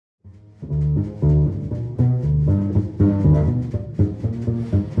So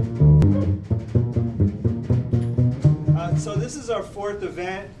this is our 4th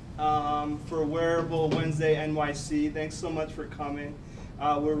event for Wearable Wednesday NYC. Thanks so much for coming.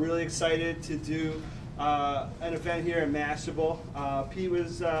 We're really excited to do an event here at Mashable. Pete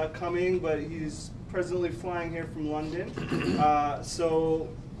was coming, but he's presently flying here from London. So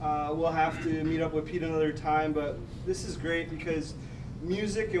we'll have to meet up with Pete another time, but this is great because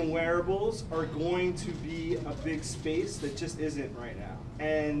music and wearables are going to be a big space that just isn't right now.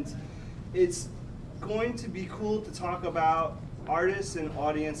 And it's going to be cool to talk about artists and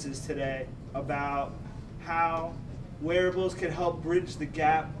audiences today, about how wearables can help bridge the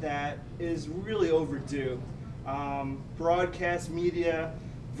gap that is really overdue. Broadcast media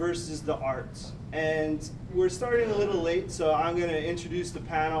versus the arts. And we're starting a little late, so I'm going to introduce the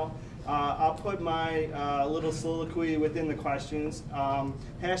panel. I'll put my little soliloquy within the questions.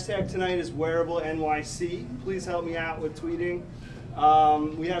 Hashtag tonight is Wearable NYC. Please help me out with tweeting.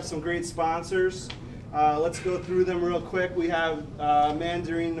 We have some great sponsors. Let's go through them real quick. We have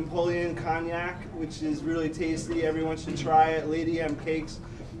Mandarin Napoleon Cognac, which is really tasty. Everyone should try it. Lady M Cakes,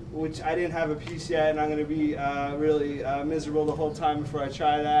 which I didn't have a piece yet, and I'm going to be really miserable the whole time before I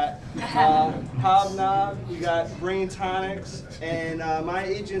try that. Hobnob, we got Brain Tonics, and my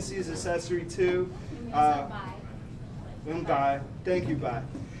agency's Accessory 2. Bye. Thank you, bye.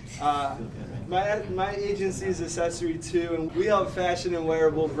 My agency is Accessory 2, and we help fashion and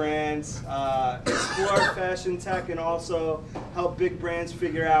wearable brands explore fashion tech and also help big brands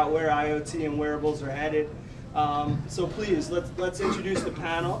figure out where IoT and wearables are headed. So please, let's introduce the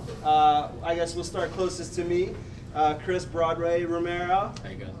panel. I guess we'll start closest to me. Chris, Broadway, Romero. How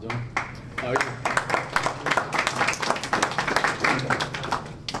you guys doing? How are you?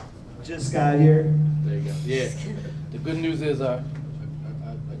 Just got here. There you go. Yeah. The good news is I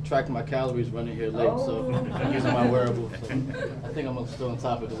tracked my calories running here late, so I'm using my wearable. So I think I'm still on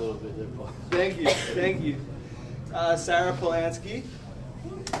topic a little bit there, Paul. Thank you. Thank you. Sarah Polonsky.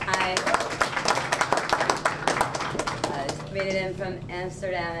 Hi. I just made it in from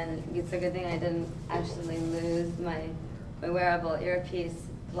Amsterdam, and it's a good thing I didn't actually lose my wearable earpiece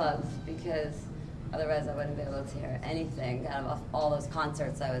plugs, because otherwise I wouldn't be able to hear anything out of all those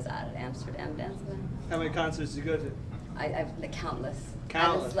concerts I was at Amsterdam dancing. How many concerts did you go to? I've countless. I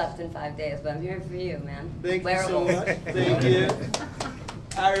Countless. haven't slept in 5 days, but I'm here for you, man. Thank Wearables. you so much. Thank you.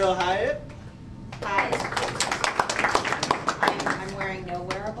 Ariel Hyatt. Hi. I'm wearing no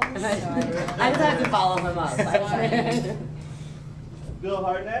wearables, so I just have to follow him up. Bill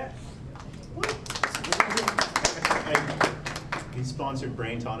Hartnett. He sponsored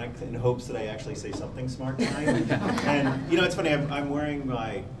Brain Tonic in hopes that I actually say something smart tonight. And you know, it's funny, I'm wearing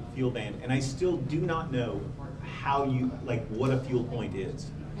my fuel band, and I still do not know how what a fuel point is.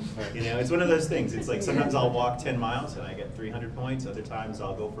 You know, it's one of those things. It's like sometimes I'll walk 10 miles and I get 300 points. Other times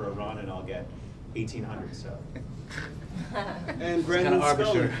I'll go for a run and I'll get 1,800. So. And Brendan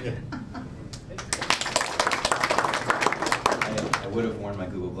Scully. Yeah. I would have worn my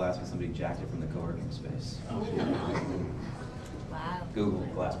Google Glass, but somebody jacked it from the co-working space. Wow. Google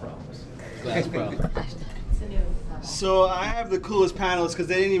Glass problems. Glass problem. So I have the coolest panelists because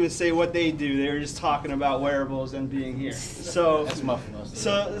they didn't even say what they do. They were just talking about wearables and being here. So That's my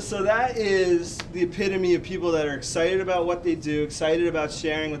philosophy. So that is the epitome of people that are excited about what they do, excited about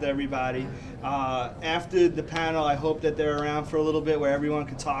sharing with everybody. After the panel, I hope that they're around for a little bit where everyone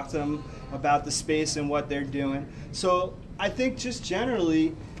can talk to them about the space and what they're doing. So I think just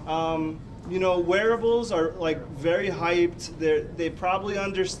generally, you know, wearables are like very hyped. They probably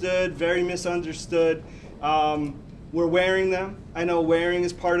understood, very misunderstood. We're wearing them. I know wearing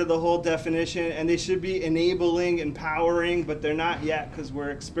is part of the whole definition, and they should be enabling, empowering, but they're not yet because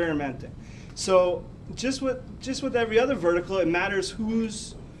we're experimenting. So just with every other vertical, it matters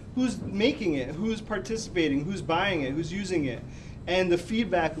who's making it, who's participating, who's buying it, who's using it. And the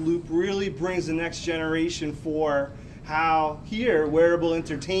feedback loop really brings the next generation for how here wearable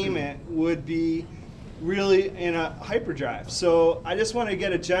entertainment would be really in a hyperdrive. So I just want to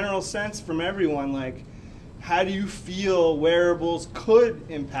get a general sense from everyone, like, how do you feel wearables could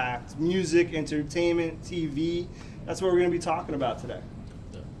impact music, entertainment, TV? That's what we're going to be talking about today.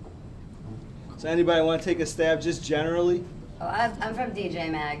 So anybody want to take a stab just generally? Oh, I'm from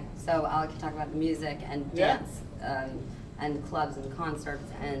DJMag, so I'll talk about music and dance and clubs and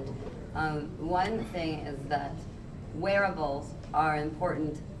concerts. And one thing is that wearables are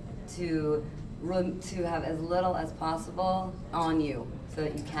important to have as little as possible on you so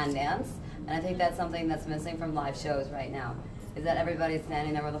that you can dance. And I think that's something that's missing from live shows right now. is that everybody's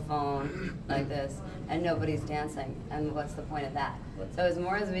standing there with a phone like this and nobody's dancing. And what's the point of that? So as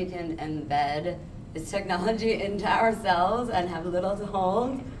more as we can embed this technology into ourselves and have little to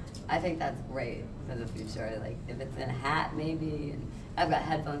hold, I think that's great for the future. Like if it's in a hat maybe, and I've got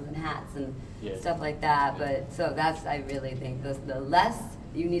headphones and hats and stuff like that, but so that's, I really think the less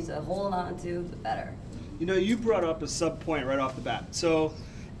you need to hold on to, the better. You know, you brought up a sub point right off the bat. So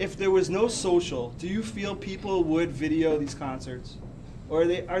if there was no social, do you feel people would video these concerts? Or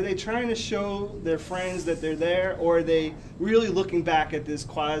are they trying to show their friends that they're there, or are they really looking back at this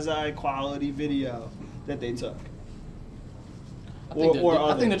quasi-quality video that they took? I think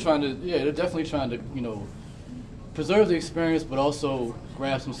they're trying to, they're definitely trying to, you know, preserve the experience, but also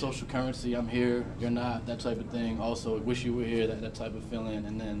grab some social currency. I'm here, you're not, that type of thing. Also, wish you were here, that type of feeling.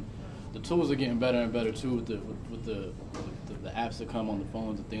 And then the tools are getting better and better too with the apps that come on the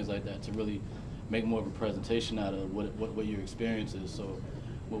phones and things like that to really make more of a presentation out of what your experience is. So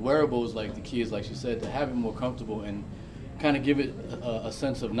with wearables, like the key is, like she said, to have it more comfortable and kind of give it a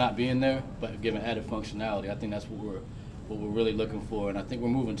sense of not being there, but give it added functionality. I think that's what we're really looking for, and I think we're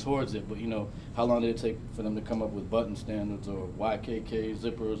moving towards it. But you know, how long did it take for them to come up with button standards or YKK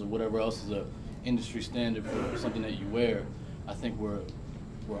zippers or whatever else is a industry standard for something that you wear? I think we're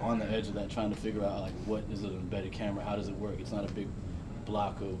on the edge of that, trying to figure out like what is an embedded camera, how does it work? It's not a big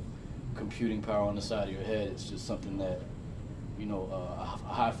block of computing power on the side of your head. It's just something that, you know, a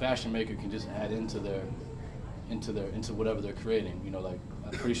high fashion maker can just add into whatever they're creating. You know, like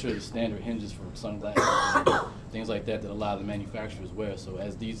I'm pretty sure the standard hinges for sunglasses and things like that a lot of the manufacturers wear. So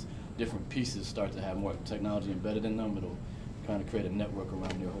as these different pieces start to have more technology embedded in them, it'll kind of create a network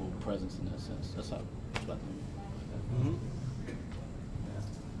around your whole presence in that sense. That's how I think. Mm-hmm.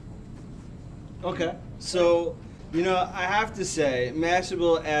 Okay, so, you know, I have to say,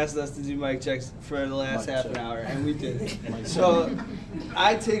 Mashable asked us to do mic checks for the last half an hour, and we did it. So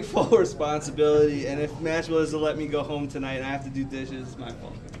I take full responsibility, and if Mashable doesn't let me go home tonight and I have to do dishes, it's my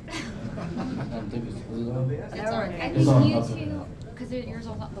fault. I think you two, because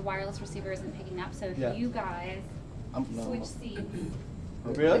the wireless receiver isn't picking up, so if you guys switch seats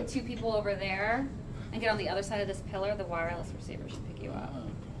with two people over there and get on the other side of this pillar, the wireless receiver should pick you up.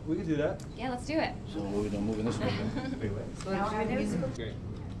 We can do that. Yeah, let's do it. So what are we doing, moving this way? Great.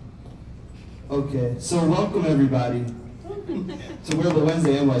 Okay, so welcome everybody to Wearable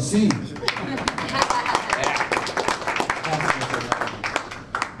Wednesday NYC.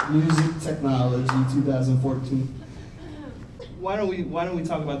 Music Technology 2014. Why don't we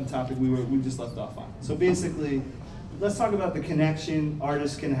talk about the topic we just left off on? So basically, let's talk about the connection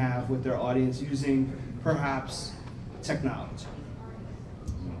artists can have with their audience using perhaps technology.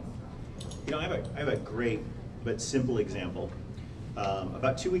 You know, I have a great but simple example.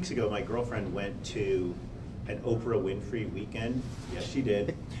 About 2 weeks ago, my girlfriend went to an Oprah Winfrey weekend. Yes, she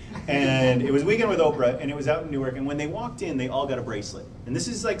did. And it was Weekend with Oprah, and it was out in Newark. And when they walked in, they all got a bracelet. And this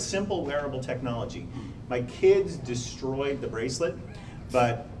is like simple wearable technology. My kids destroyed the bracelet,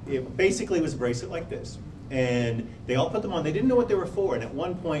 but it basically was a bracelet like this. And they all put them on. They didn't know what they were for. And at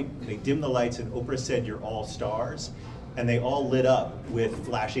one point, they dimmed the lights, and Oprah said, "You're all stars." And they all lit up with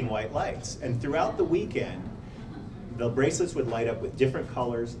flashing white lights. And throughout the weekend, the bracelets would light up with different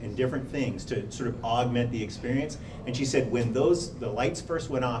colors and different things to sort of augment the experience. And she said when the lights first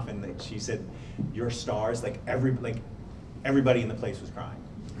went off, and she said, "You're stars," like everybody in the place was crying.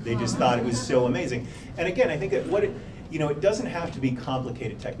 They just thought it was so amazing. And again, I think that it doesn't have to be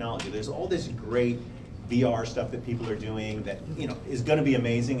complicated technology. There's all this great VR stuff that people are doing that is going to be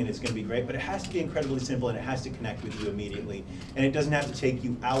amazing and it's going to be great, but it has to be incredibly simple and it has to connect with you immediately, and it doesn't have to take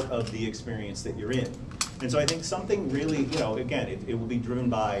you out of the experience that you're in. And so I think something really, again, it will be driven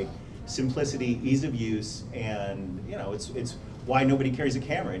by simplicity, ease of use, and it's why nobody carries a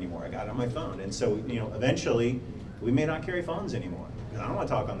camera anymore. I got it on my phone, and so eventually we may not carry phones anymore. I don't want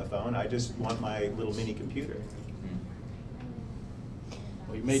to talk on the phone. I just want my little mini computer.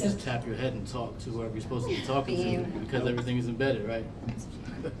 Well, you may just tap your head and talk to whoever you're supposed to be talking to because everything is embedded, right?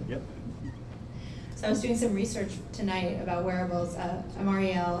 Yep. So I was doing some research tonight about wearables. I'm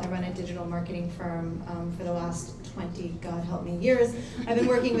Ariel. I run a digital marketing firm for the last 20, God help me, years. I've been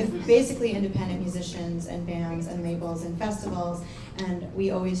working with basically independent musicians and bands and labels and festivals, and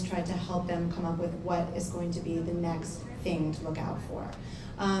we always try to help them come up with what is going to be the next thing to look out for.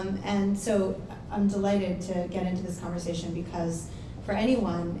 And so I'm delighted to get into this conversation because for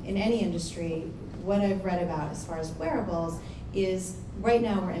anyone in any industry, what I've read about as far as wearables is right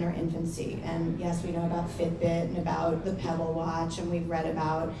now we're in our infancy, and yes, we know about Fitbit and about the Pebble Watch, and we've read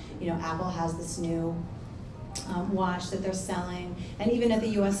about, Apple has this new watch that they're selling. And even at the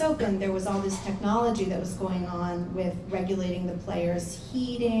US Open, there was all this technology that was going on with regulating the players'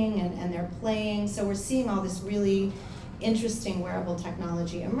 heating and their playing. So we're seeing all this really interesting wearable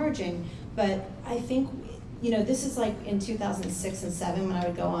technology emerging. But I think, this is like in 2006 and 7 when I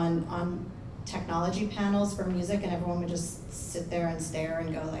would go on technology panels for music, and everyone would just sit there and stare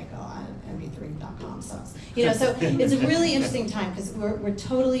and go like, oh, mp3.com sucks. So it's a really interesting time because we're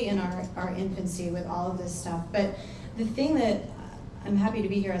totally in our infancy with all of this stuff. But the thing that I'm happy to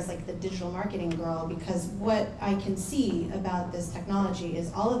be here as like the digital marketing girl, because what I can see about this technology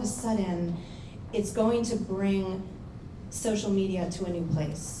is all of a sudden it's going to bring social media to a new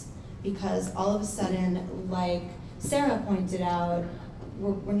place. Because all of a sudden, like Sarah pointed out,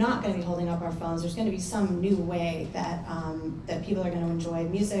 we're not going to be holding up our phones. There's going to be some new way that that people are going to enjoy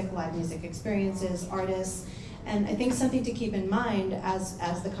music, live music experiences, artists, and I think something to keep in mind as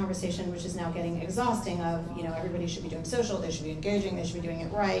the conversation, which is now getting exhausting, of everybody should be doing social, they should be engaging, they should be doing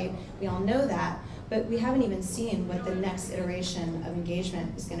it right. We all know that, but we haven't even seen what the next iteration of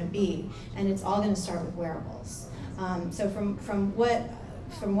engagement is going to be, and it's all going to start with wearables. So from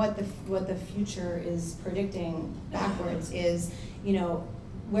what the future is predicting backwards is,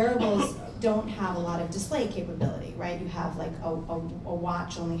 wearables don't have a lot of display capability, right? You have like a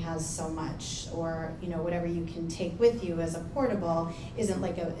watch only has so much, or whatever you can take with you as a portable isn't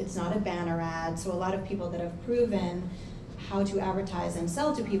like it's not a banner ad. So a lot of people that have proven how to advertise and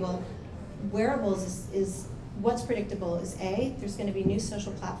sell to people, wearables is what's predictable is there's going to be new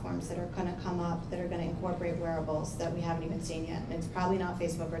social platforms that are going to come up that are going to incorporate wearables that we haven't even seen yet. And it's probably not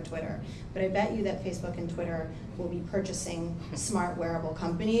Facebook or Twitter, but I bet you that Facebook and Twitter will be purchasing smart wearable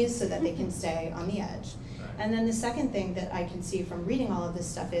companies so that they can stay on the edge. And then the second thing that I can see from reading all of this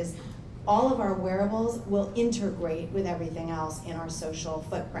stuff is all of our wearables will integrate with everything else in our social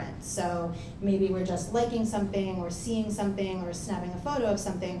footprint. So maybe we're just liking something or seeing something or snapping a photo of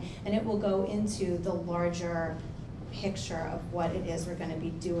something, and it will go into the larger picture of what it is we're going to be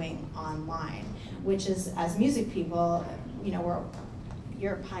doing online, which is, as music people,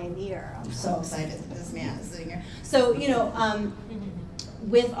 you're a pioneer. I'm so excited that this man is sitting here. So,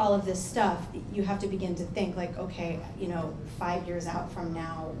 with all of this stuff, you have to begin to think like, okay, 5 years out from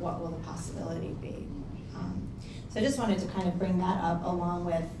now, what will the possibility be? So I just wanted to kind of bring that up along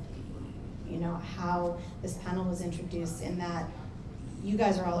with, how this panel was introduced, in that you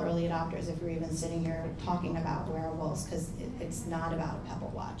guys are all early adopters if you're even sitting here talking about wearables, because it's not about a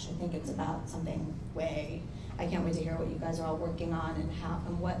Pebble Watch. I think it's about something way, I can't wait to hear what you guys are all working on and how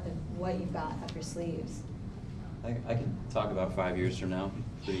and what you've got up your sleeves. I can talk about 5 years from now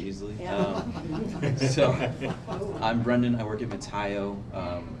pretty easily. Yeah. So I'm Brendan. I work at Metaio.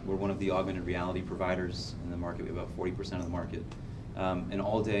 We're one of the augmented reality providers in the market. We have about 40% of the market. And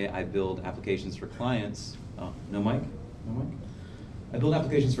all day I build applications for clients. Oh, no mic? No mic? I build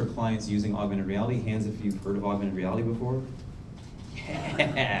applications for clients using augmented reality. Hands if you've heard of augmented reality before.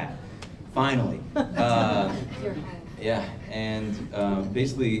 Yeah, finally. Yeah, and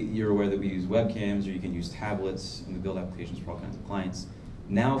basically you're aware that we use webcams, or you can use tablets, and we build applications for all kinds of clients.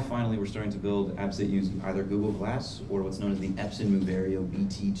 Now finally we're starting to build apps that use either Google Glass or what's known as the Epson Moverio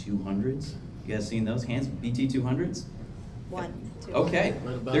BT200s. You guys seen those? Hands? BT200s? One, two. Okay.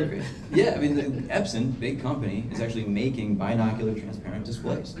 They're great. Yeah, I mean, the Epson, big company, is actually making binocular transparent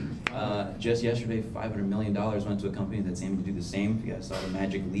displays. Just yesterday, $500 million went to a company that's aiming to do the same. If you guys saw the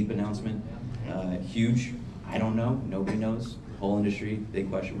Magic Leap announcement, huge. I don't know. Nobody knows. Whole industry, big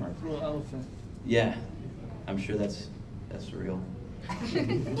question mark. Little elephant. Yeah, I'm sure that's real.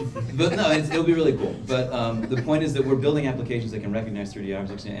 But no, it'll be really cool. But the point is that we're building applications that can recognize 3D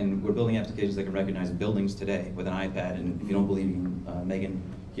objects, and we're building applications that can recognize buildings today with an iPad. And if you don't believe me, Megan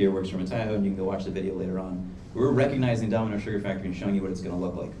here works for Metaio, and you can go watch the video later on. We're recognizing Domino Sugar Factory and showing you what it's going to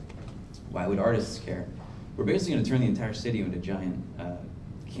look like. Why would artists care? We're basically going to turn the entire city into a giant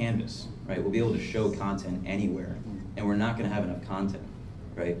canvas, right? We'll be able to show content anywhere, and we're not going to have enough content,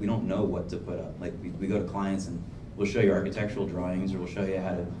 right? We don't know what to put up. Like we go to clients and we'll show you architectural drawings, or we'll show you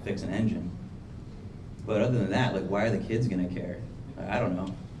how to fix an engine. But other than that, like, why are the kids going to care? I don't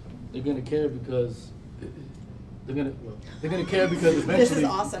know. They're going to care because they're going to care because eventually. This is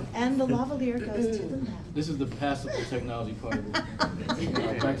awesome, and the lavalier goes to the left. This is the passive technology part of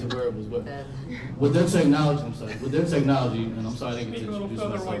it. Back to wearables, but with their technology, with their technology, and I'm sorry I didn't get to introduce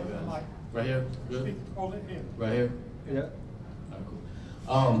myself. Right here, good. Hold it here. Right here. Yeah. All right,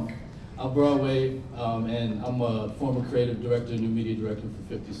 cool. I'm Broadway, and I'm a former creative director, new media director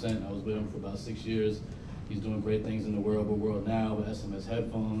for 50 Cent. I was with him for about 6 years. He's doing great things in the wearable world now with SMS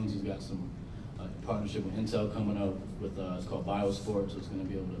headphones. He's got some partnership with Intel coming up with, it's called Biosport, so it's going to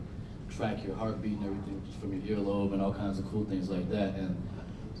be able to track your heartbeat and everything just from your earlobe and all kinds of cool things like that. And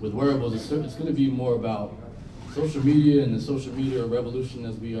with wearables, it's going to be more about social media, and the social media revolution,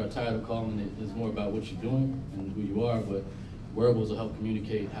 as we are tired of calling it, is more about what you're doing and who you are, but wearables will help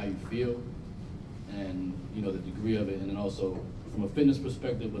communicate how you feel and, you know, the degree of it, and then also from a fitness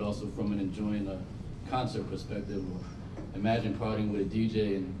perspective, but also from an enjoying a concert perspective. Imagine partying with a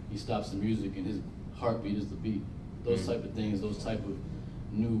DJ and he stops the music and his heartbeat is the beat. Those type of things, those type of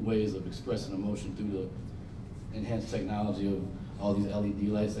new ways of expressing emotion through the enhanced technology of all these LED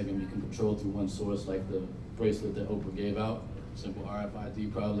lights that you can control through one source, like the bracelet that Oprah gave out, simple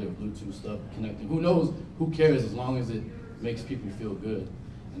RFID probably, or Bluetooth stuff connecting. Who knows, who cares, as long as it makes people feel good.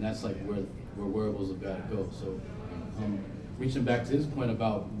 And that's like where wearables have got to go. So reaching back to his point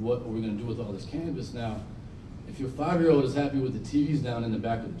about what we're gonna do with all this canvas now, if your 5-year-old is happy with the TVs down in the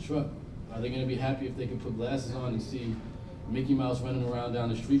back of the truck, are they gonna be happy if they can put glasses on and see Mickey Mouse running around down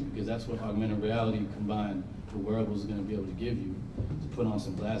the street? Because that's what augmented reality combined with wearables is gonna be able to give you, to put on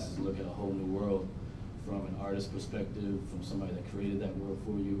some glasses and look at a whole new world from an artist perspective, from somebody that created that world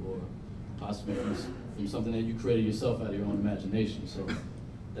for you, or possibly from something that you created yourself out of your own imagination. So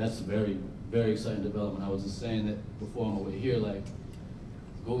that's a very, very exciting development. I was just saying that before on my way here, like,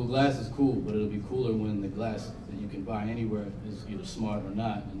 Google Glass is cool, but it'll be cooler when the glass that you can buy anywhere is either smart or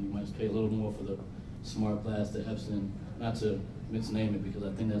not, and you might pay a little more for the smart glass that Epson, not to misname it because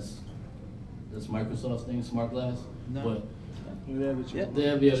I think that's Microsoft's thing, smart glass. No. But they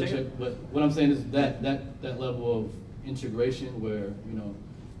have the other check. But what I'm saying is that level of integration where, you know,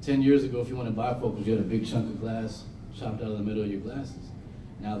 10 years ago, if you want to buy focus, you had a big chunk of glass chopped out of the middle of your glasses.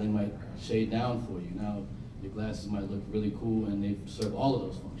 Now they might shade down for you. Now your glasses might look really cool and they serve all of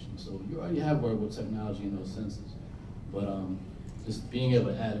those functions. So you already have wearable technology in those senses. But just being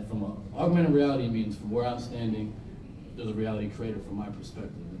able to add it from augmented reality means from where I'm standing, there's a reality creator from my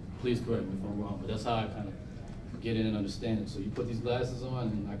perspective. Please correct me if I'm wrong, but that's how I kind of get in and understand it. So you put these glasses on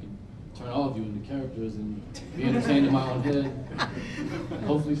and I can turn all of you into characters and be entertained in my own head and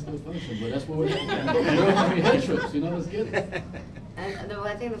hopefully still function. But that's what we're doing. We're having head trips, you know, let's get it. And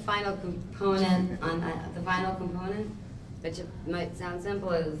I think the final component, which might sound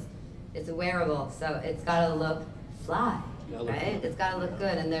simple, is it's a wearable, so it's got to look fly, right? It's got to look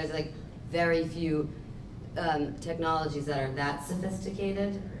good, and there's like very few technologies that are that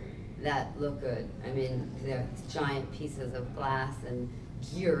sophisticated that look good. I mean, they're giant pieces of glass and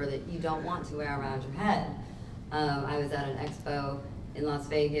gear that you don't want to wear around your head. I was at an expo in Las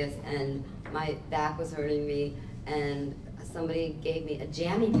Vegas, and my back was hurting me, and somebody gave me a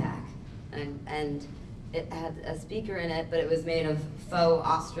jammy pack, and it had a speaker in it, but it was made of faux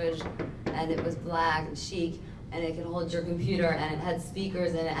ostrich, and it was black and chic, and it could hold your computer, and it had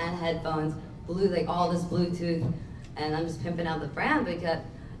speakers in it and headphones, like all this Bluetooth, and I'm just pimping out the brand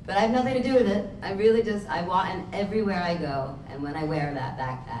but I have nothing to do with it. I walk, and everywhere I go, and when I wear that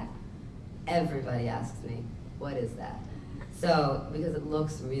backpack, everybody asks me, what is that? So, because it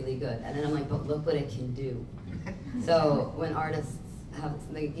looks really good, and then I'm like, but look what it can do. So when artists have,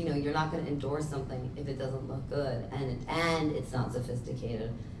 you know, you're not going to endorse something if it doesn't look good and it's not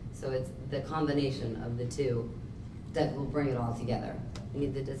sophisticated. So it's the combination of the two that will bring it all together. You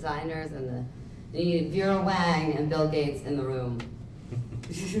need the designers and you need Vera Wang and Bill Gates in the room.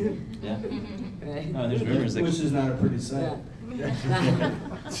 Yeah. Right. Oh, there's rumors that which is not a pretty sight. Yeah.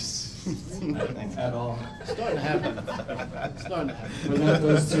 At all. It's starting to happen. It's starting to happen. But not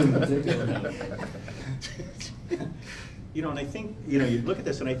those two in particular. You know, and I think, you know, you look at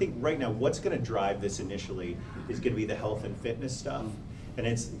this, and I think right now what's going to drive this initially is going to be the health and fitness stuff. And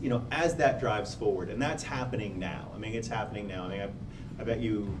it's, you know, as that drives forward, and that's happening now. I mean, it's happening now. I mean, I bet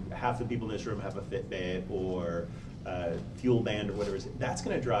you half the people in this room have a Fitbit or Fuel Band or whatever it is. That's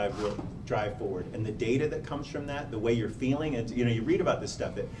going to drive forward. And the data that comes from that, the way you're feeling, and you know, you read about this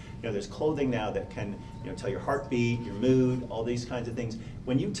stuff that, you know, there's clothing now that can, you know, tell your heartbeat, your mood, all these kinds of things.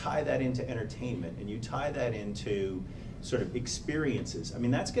 When you tie that into entertainment and you tie that into sort of experiences, I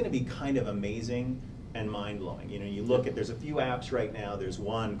mean, that's going to be kind of amazing and mind-blowing. You know, you look at, there's a few apps right now. There's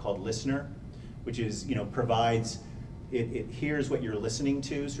one called Listener, which is, you know, provides, it hears what you're listening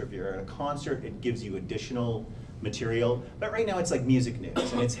to. So if you're at a concert, it gives you additional material. But right now it's like music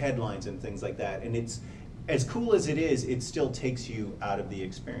news and it's headlines and things like that. And it's, as cool as it is, it still takes you out of the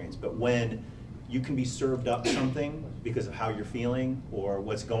experience. But when you can be served up something because of how you're feeling or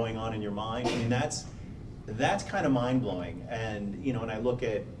what's going on in your mind, I mean, that's kind of mind-blowing. And, you know, and I look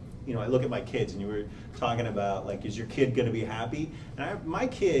at my kids, and you were talking about, like, is your kid going to be happy? And my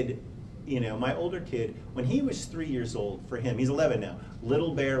kid, you know, my older kid, when he was 3 years old, for him, he's 11 now,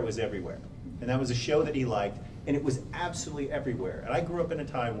 Little Bear was everywhere. And that was a show that he liked. and it was absolutely everywhere. And I grew up in a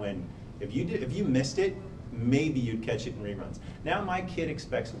time when if you missed it, maybe you'd catch it in reruns. Now my kid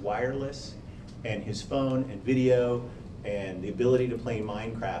expects wireless and his phone and video and the ability to play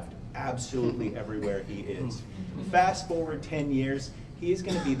Minecraft absolutely everywhere he is. Fast forward 10 years, he is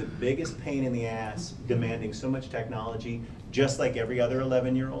going to be the biggest pain in the ass, demanding so much technology, just like every other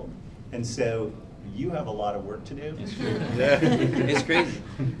 11-year-old. And so you have a lot of work to do. It's true. It's crazy.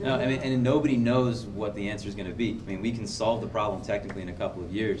 No, I mean, and nobody knows what the answer is going to be. I mean, we can solve the problem technically in a couple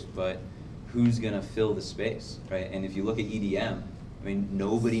of years, but who's going to fill the space, right? And if you look at EDM, I mean,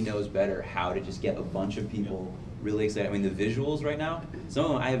 nobody knows better how to just get a bunch of people really excited. I mean, the visuals right now, some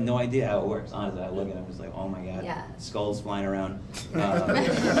of them, I have no idea how it works. Honestly, I look at them, just like, oh my God, skulls flying around.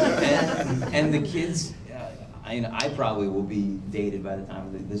 And the kids, I probably will be dated by the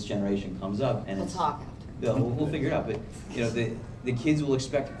time this generation comes up. And we'll talk after. We'll figure it out. But you know, the kids will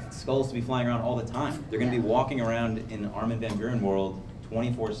expect skulls to be flying around all the time. They're going to be walking around in Armin van Buuren world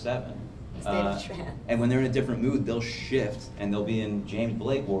 24/7. And when they're in a different mood, they'll shift and they'll be in James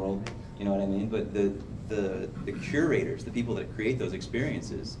Blake world. You know what I mean? But the curators, the people that create those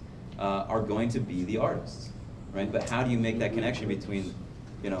experiences, are going to be the artists, right? But how do you make that connection between,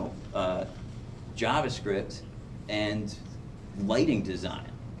 you know, JavaScript and lighting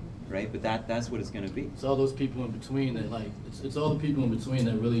design, right? But that's what it's going to be. It's all those people in between that it's all the people in between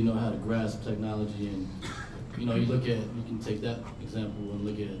that really know how to grasp technology. And you know, you can take that example and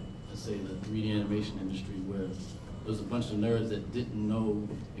look at, let's say, the 3D animation industry, where there was a bunch of nerds that didn't know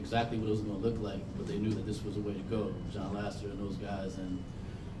exactly what it was going to look like, but they knew that this was the way to go. John Lasseter and those guys, and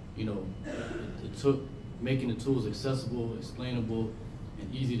you know, it took making the tools accessible, explainable,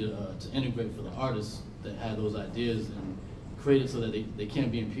 and easy to integrate for the artists that had those ideas, and create it so that they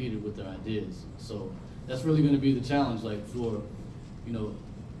can't be impeded with their ideas. So that's really going to be the challenge. Like for, you know,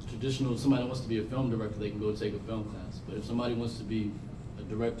 traditional, somebody wants to be a film director, they can go take a film class. But if somebody wants to be a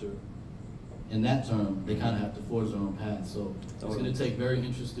director, in that term, they kind of have to forge their own path. So it's going to take very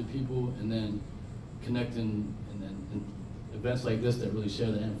interested people, and then connecting, and then events like this that really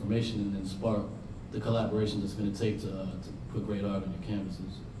share that information, and then spark the collaboration that's going to take to put great art on your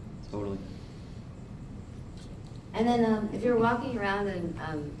canvases. Totally. And then if you're walking around in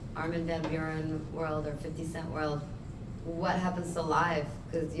Armin van Buuren world or 50 Cent world, what happens to live?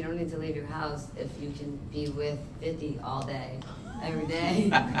 Because you don't need to leave your house if you can be with 50 all day, every day,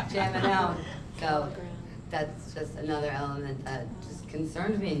 jamming out. So that's just another element that just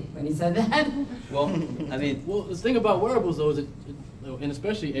concerned me when you said that. Well, I mean, the thing about wearables though is and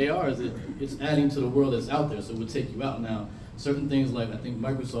especially AR, is it's adding to the world that's out there, so it would take you out. Now, certain things like, I think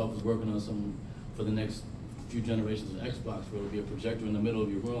Microsoft is working on some for the next few generations of Xbox, where it'll be a projector in the middle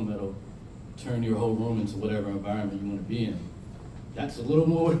of your room that'll turn your whole room into whatever environment you want to be in. That's a little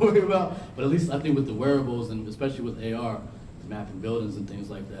more to worry about, but at least I think with the wearables, and especially with AR, mapping buildings and things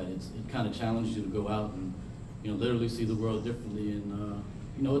like that, it kind of challenges you to go out and, you know, literally see the world differently. And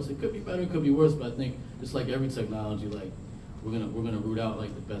you know, it could be better, it could be worse, but I think just like every technology, like we're gonna root out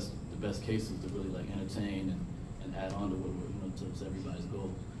like the best cases to really like entertain and add on to what we're, you know, to everybody's goal.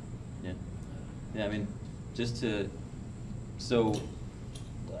 Yeah. Yeah, I mean, just to so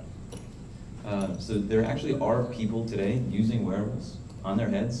there actually are people today using wearables on their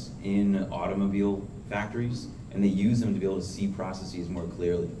heads in automobile factories, and they use them to be able to see processes more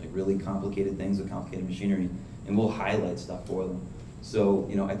clearly, like really complicated things with complicated machinery, and we'll highlight stuff for them. So,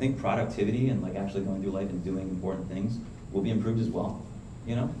 you know, I think productivity and like actually going through life and doing important things will be improved as well.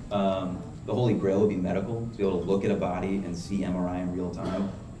 You know, the holy grail would be medical, to be able to look at a body and see MRI in real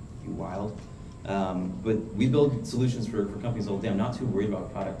time. You wild. But we build solutions for companies all the day. I'm not too worried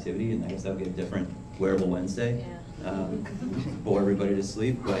about productivity, and I guess that would be a different Wearable Wednesday. Bore everybody to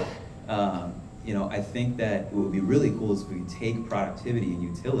sleep, but you know, I think that what would be really cool is if we take productivity and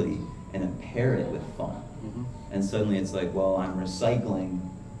utility and then pair it with fun. Mm-hmm. And suddenly it's like, well, I'm recycling,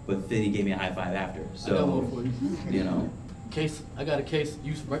 but Fiddy gave me a high five after. So, I got one for you. You know. I got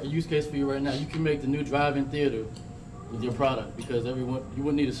a use case for you right now. You can make the new drive-in theater with your product, because you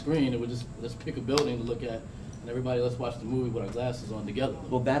wouldn't need a screen. It would just, let's pick a building to look at, and everybody, let's watch the movie with our glasses on together.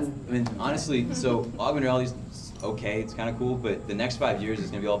 Well, that's, I mean, honestly, so augmented reality is okay, it's kind of cool, but the next 5 years is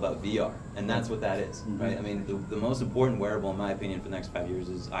going to be all about VR, and that's what that is, right? I mean, the most important wearable, in my opinion, for the next 5 years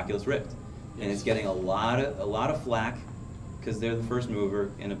is Oculus Rift, and it's getting a lot of flack because they're the first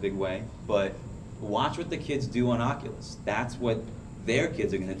mover in a big way. But watch what the kids do on Oculus. That's what their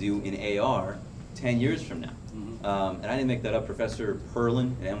kids are going to do in AR 10 years from now. And I didn't make that up. Professor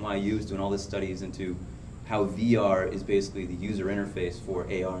Perlin at NYU is doing all this studies into how VR is basically the user interface for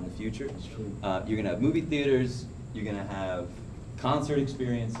AR in the future. You're going to have movie theaters, you're going to have concert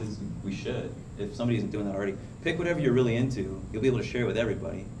experiences. We should. if somebody isn't doing that already, pick whatever you're really into. You'll be able to share it with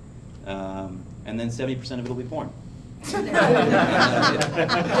everybody, and then 70% of it will be porn. So,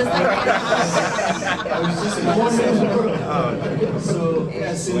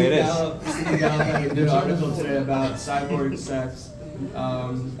 yeah, Cindy Gallup had a good article today about cyborg sex,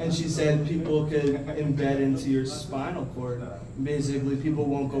 and she said people could embed into your spinal cord. Basically, people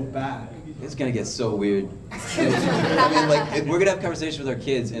won't go back. It's gonna get so weird. I mean, like, we're gonna have conversations with our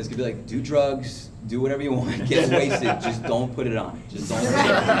kids, and it's gonna be like, do drugs, do whatever you want, get wasted, just don't put it on. Just don't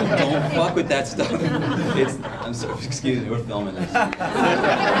fuck with that stuff. I'm sorry, excuse me, we're filming this. All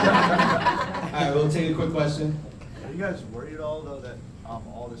right, we'll take a quick question. Are you guys worried at all, though, that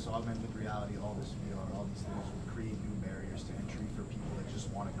all this augmented reality, all this VR, all these things will create new barriers to entry for people that just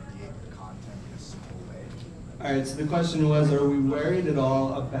want to create the content in a simple way? All right, so the question was, are we worried at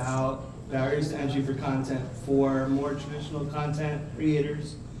all about barriers to entry for content for more traditional content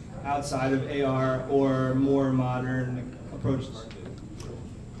creators outside of AR or more modern approaches?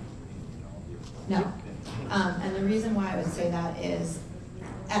 No. And the reason why I would say that is,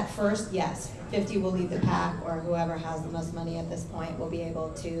 at first, yes, 50 will lead the pack, or whoever has the most money at this point will be able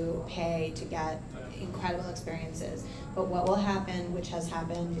to pay to get incredible experiences. But what will happen, which has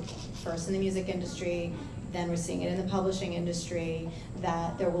happened first in the music industry, then we're seeing it in the publishing industry,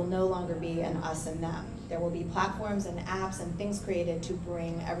 that there will no longer be an us and them. There will be platforms and apps and things created to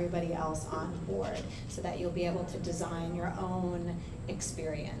bring everybody else on board so that you'll be able to design your own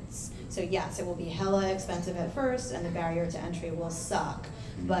experience. So yes, it will be hella expensive at first and the barrier to entry will suck.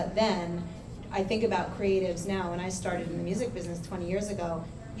 But then I think about creatives now. When I started in the music business 20 years ago,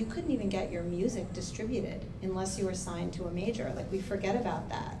 you couldn't even get your music distributed unless you were signed to a major. Like, we forget about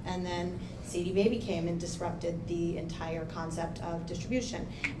that. And then CD Baby came and disrupted the entire concept of distribution.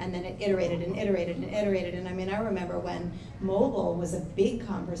 And then it iterated and iterated and iterated. And I mean, I remember when mobile was a big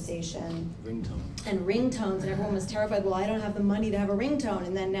conversation. And ringtones, and everyone was terrified, well, I don't have the money to have a ringtone.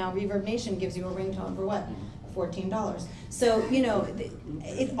 And then now Reverb Nation gives you a ringtone for what? $14. So, you know,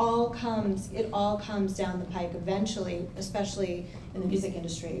 it all comes down the pike eventually, especially in the music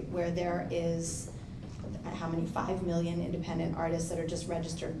industry, where there is, how many, 5 million independent artists that are just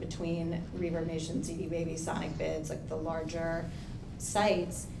registered between Reverb Nation, CD Baby, Sonic Bids, like the larger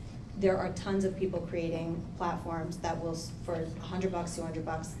sites. There are tons of people creating platforms that will, for $100, $200,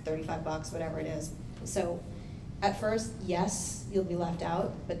 $35, whatever it is. So at first, yes, you'll be left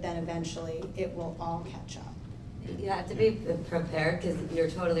out, but then eventually it will all catch up. You have to be prepared, because you're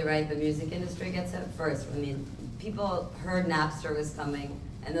totally right, the music industry gets it first. I mean, people heard Napster was coming,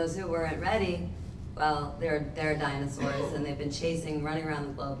 and those who weren't ready, well, they're dinosaurs, and they've been running around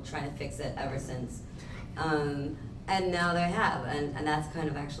the globe trying to fix it ever since. And now they have, and that's kind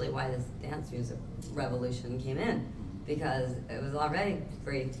of actually why this dance music revolution came in, because it was already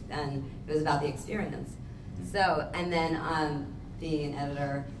free, and it was about the experience. So, and then being an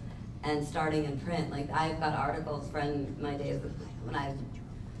editor, and starting in print, like I've got articles from my days when a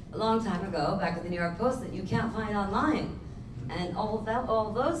long time ago, back at the New York Post, that you can't find online, and all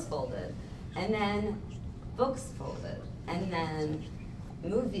those folded, and then books folded, and then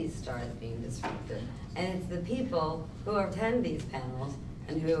movies started being disrupted, and it's the people who attend these panels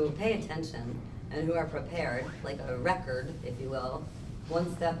and who pay attention and who are prepared, like a record, if you will,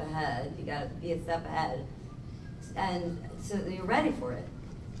 one step ahead. You got to be a step ahead, and so you're ready for it.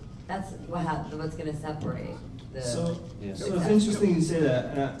 That's what's going to separate the. So it's interesting you say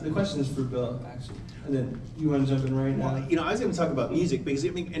that. The question is for Bill, actually, and then you want to jump in right now. Well, you know, I was going to talk about music because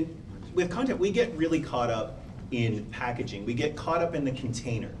I mean, and with content, we get really caught up in packaging. We get caught up in the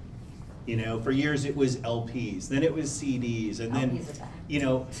container. You know, for years it was LPs, then it was CDs, and then LPs are back. You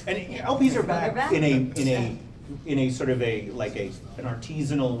know, and LPs are back in a sort of an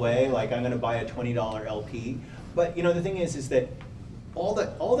artisanal way. Like, I'm going to buy a $20 LP, but you know, the thing is that all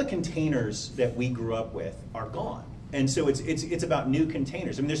the containers that we grew up with are gone, and so it's about new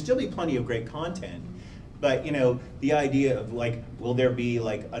containers. I mean, there'll still be plenty of great content, but you know, the idea of like, will there be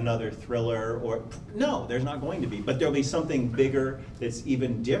like another Thriller, or no, there's not going to be, but there'll be something bigger that's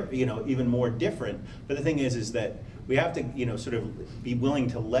even even more different. But the thing is that we have to, you know, sort of be willing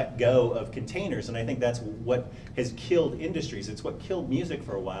to let go of containers, and I think that's what has killed industries. It's what killed music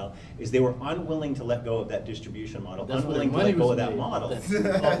for a while, is they were unwilling to let go of that distribution model, unwilling to let go of that model. Off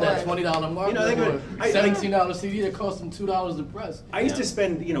that $20 market, $17 CD that cost them $2 to press. I used to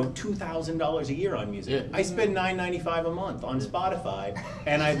spend, you know, $2,000 a year on music. Yeah. I spend $9.95 a month on Spotify,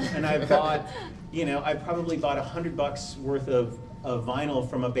 and I bought, you know, I probably bought $100 worth of vinyl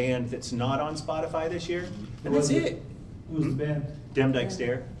from a band that's not on Spotify this year, and that's it. Who was the band? Demdike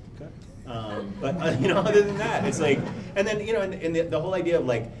Stare. Okay. But you know, other than that, it's like, and then you know, and the whole idea of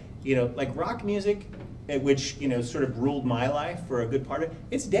like, You know, like rock music, which, you know, sort of ruled my life for a good part of it,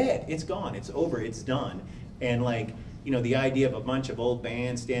 it's dead, it's gone, it's over, it's done. And like, you know, the idea of a bunch of old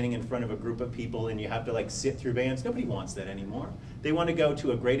bands standing in front of a group of people and you have to like sit through bands, nobody wants that anymore. They want to go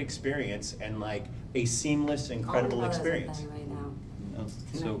to a great experience and like a seamless, incredible experience. Right now. Oh,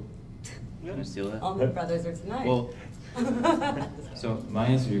 so, you want to steal that? All my brothers are tonight. Well, so my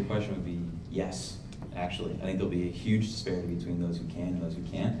answer to your question would be yes, actually. I think there'll be a huge disparity between those who can and those who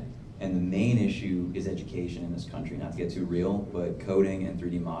can't. And the main issue is education in this country, not to get too real, but coding and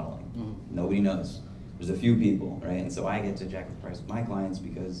 3D modeling. Mm-hmm. Nobody knows. There's a few people, right? And so I get to jack the price with my clients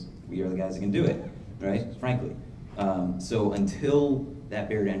because we are the guys that can do it, right? Frankly. So until that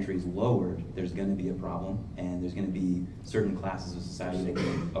barrier to entry is lowered, there's going to be a problem, and there's going to be certain classes of society that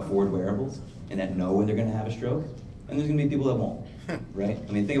can afford wearables and that know when they're going to have a stroke, and there's going to be people that won't, right?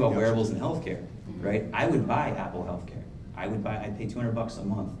 I mean, think about wearables in healthcare, right? I would buy Apple Healthcare. I'd pay $200 a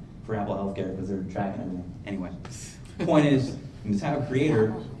month for Apple Healthcare because they're tracking everything. Anyway, point is, Metaio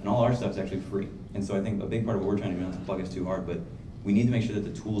Creator and all our stuff is actually free. And so I think a big part of what we're trying to do, not to plug us too hard, but we need to make sure that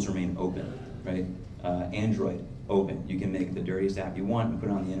the tools remain open, right? Android, open. You can make the dirtiest app you want and put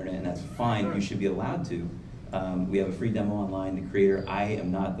it on the internet, and that's fine. You should be allowed to. We have a free demo online. The creator, I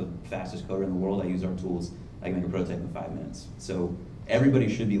am not the fastest coder in the world. I use our tools. I can make a prototype in 5 minutes. So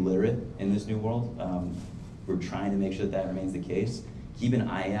everybody should be literate in this new world. We're trying to make sure that that remains the case. Keep an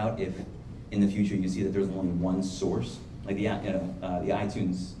eye out if in the future you see that there's only one source, like the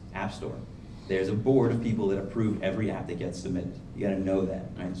iTunes App Store. There's a board of people that approve every app that gets submitted. You got to know that,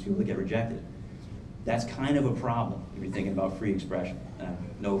 right? So people that get rejected. That's kind of a problem if you're thinking about free expression. I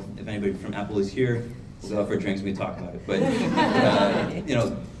don't know if anybody from Apple is here. We'll go out for drinks and we talk about it. But you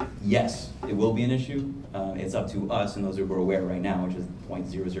know, yes, it will be an issue. It's up to us and those who are aware right now, which is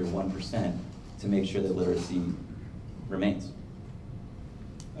 0.001%, to make sure that literacy remains.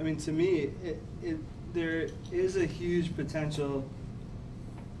 I mean, to me, there is a huge potential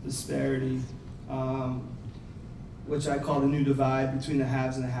disparity, which I call the new divide between the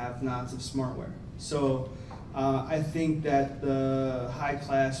haves and the have-nots of smartware. So I think that the high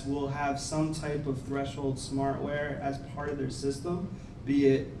class will have some type of threshold smartware as part of their system, be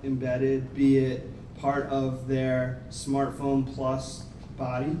it embedded, be it part of their smartphone plus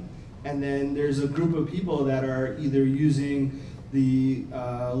body. And then there's a group of people that are either using the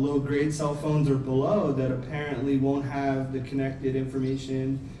low-grade cell phones or below that apparently won't have the connected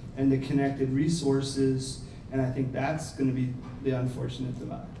information and the connected resources, and I think that's going to be the unfortunate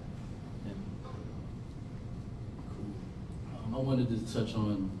divide. Yeah. Cool. I wanted to touch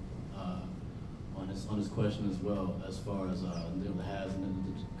on his question as well, as far as the haves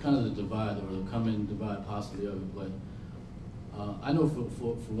and kind of the divide or the coming divide possibly of it. But I know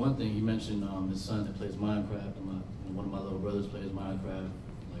for one thing, he mentioned his son that plays Minecraft, and one of my little brothers plays Minecraft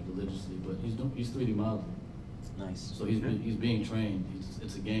like religiously, but he's 3D modeling. Nice. So he's being trained.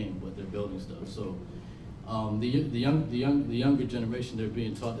 It's a game, but they're building stuff. So the younger generation, they're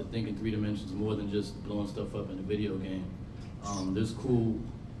being taught to think in 3 dimensions more than just blowing stuff up in a video game. There's cool,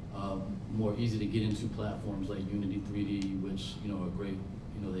 more easy to get into platforms like Unity 3D, which are great.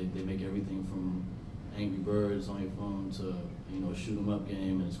 They make everything from Angry Birds on your phone to a shoot 'em up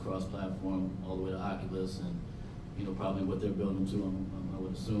game, and it's cross-platform all the way to Oculus, and probably what they're building too. I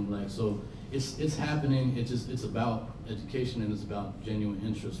would assume so. It's happening. It's about education, and it's about genuine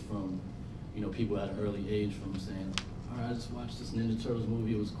interest from people at an early age, from saying, all right, I just watched this Ninja Turtles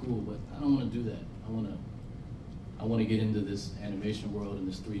movie, it was cool, but I don't want to do that. I want to get into this animation world and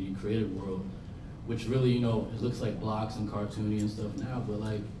this 3D creative world, which really it looks like blocks and cartoony and stuff now, but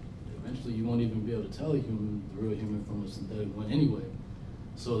eventually you won't even be able to tell the real human from a synthetic one anyway.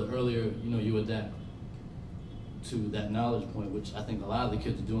 So the earlier you adapt to that knowledge point, which I think a lot of the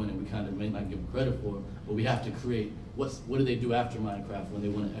kids are doing, and we kind of may not give them credit for, but we have to create, what do they do after Minecraft when they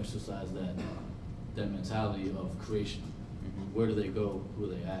want to exercise that mentality of creation? Mm-hmm. Where do they go? Who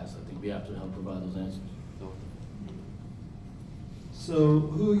do they ask? I think we have to help provide those answers. So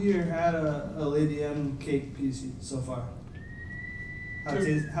who here had a Lady M cake PC so far?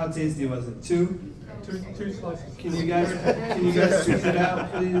 How tasty was it? Two slices. Can you guys tweet it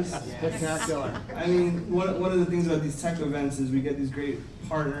out, please? Spectacular. I mean, one of the things about these tech events is we get these great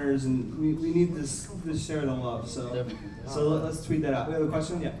partners, and we need this share the love. So let's tweet that out. We have a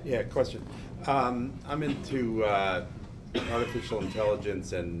question? Yeah. Yeah, question. I'm into artificial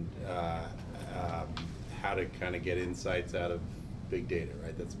intelligence and how to kind of get insights out of big data,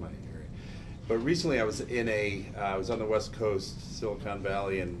 right? That's my area. But recently I was I was on the West Coast, Silicon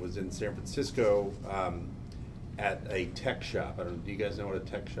Valley, and was in San Francisco at a tech shop. I don't know, do you guys know what a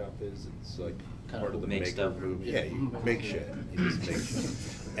tech shop is? It's like part of the maker movement. Yeah, you make shit. You just make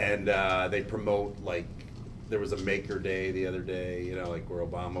shit. And they promote, like, there was a Maker Day the other day, you know, like where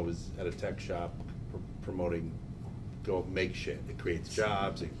Obama was at a tech shop promoting go make shit. It creates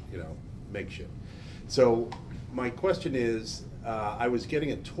jobs, you know, make shit. So my question is, I was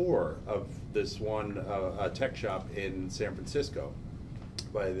getting a tour of this one tech shop in San Francisco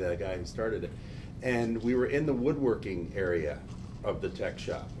by the guy who started it. And we were in the woodworking area of the tech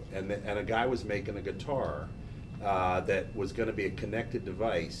shop. And a guy was making a guitar that was going to be a connected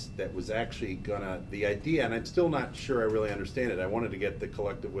device that was actually going to, the idea, and I'm still not sure I really understand it. I wanted to get the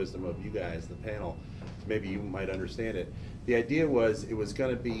collective wisdom of you guys, the panel. Maybe you might understand it. The idea was it was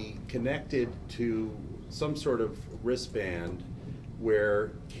going to be connected to some sort of wristband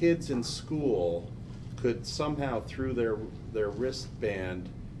where kids in school could somehow, through their wristband,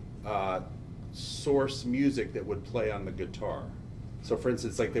 source music that would play on the guitar. So for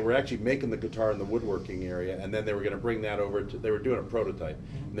instance, like they were actually making the guitar in the woodworking area, and then they were going to bring that over to, they were doing a prototype,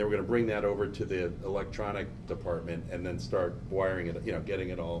 and they were going to bring that over to the electronic department and then start wiring it, you know, getting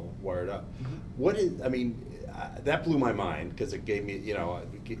it all wired up. What is, I mean, that blew my mind because it gave me, you know,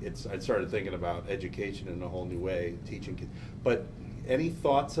 I started thinking about education in a whole new way, teaching kids. But any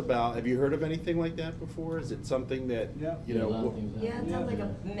thoughts about, have you heard of anything like that before? Is it something that, you know? Yeah, it sounds like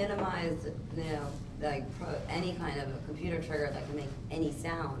a minimized, you know, like any kind of a computer trigger that can make any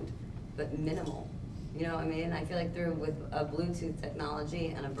sound, but minimal. You know what I mean? I feel like with a Bluetooth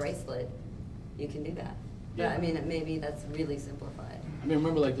technology and a bracelet, you can do that. But I mean, maybe that's really simplified. I mean,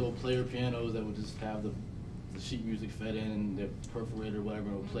 remember like the old player pianos that would just have the sheet music fed in and the perforator or whatever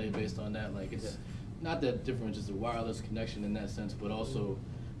would play based on that. Like it's not that different, just a wireless connection in that sense, but also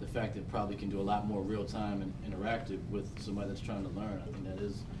the fact that it probably can do a lot more real time and interactive with somebody that's trying to learn. I think that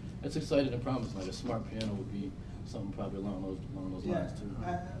is, it's exciting and promising. Like a smart piano would be something probably along those lines too.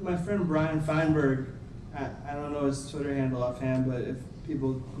 My friend Brian Feinberg, I don't know his Twitter handle offhand, but if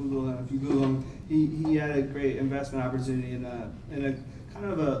people Google him, if you Google him, he had a great investment opportunity in a kind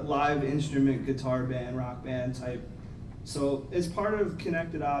of a live instrument guitar band, rock band type. So it's part of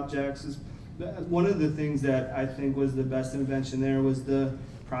connected objects. One of the things that I think was the best invention there was the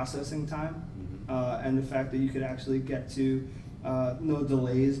processing time and the fact that you could actually get to no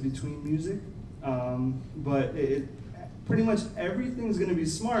delays between music. But pretty much everything's going to be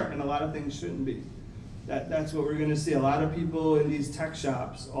smart and a lot of things shouldn't be. That's what we're going to see. A lot of people in these tech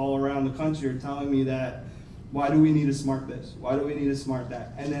shops all around the country are telling me that, why do we need a smart this? Why do we need a smart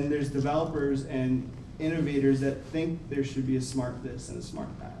that? And then there's developers and innovators that think there should be a smart this and a smart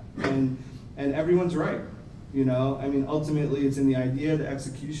that. And everyone's right, you know? I mean, ultimately it's in the idea, the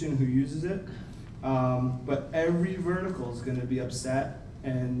execution, who uses it. But every vertical is gonna be upset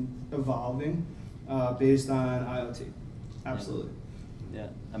and evolving based on IoT, absolutely. Yeah,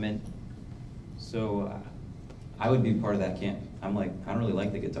 I mean, so I would be part of that camp. I'm like, I don't really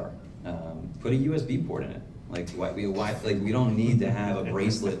like the guitar. Put a USB port in it. Like, like we don't need to have a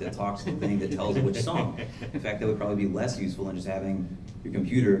bracelet that talks to the thing that tells which song. In fact, that would probably be less useful than just having your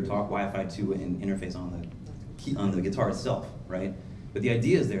computer talk Wi-Fi to and interface on the guitar itself, right? But the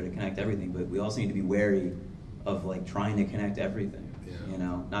idea is there to connect everything, but we also need to be wary of like trying to connect everything, you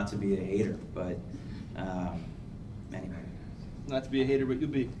know? Not to be a hater, but anyway. Not to be a hater, but you'll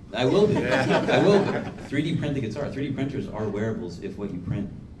be. I will be, I will be. 3D print the guitar. 3D printers are wearables if what you print,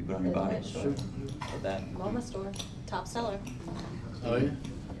 you put on your body. Sure. That. MoMA store, top seller. Oh yeah?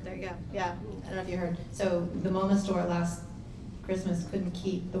 There you go, yeah, I don't know if you heard. So the MoMA store last Christmas couldn't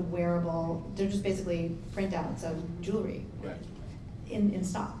keep the wearable, they're just basically printouts of jewelry in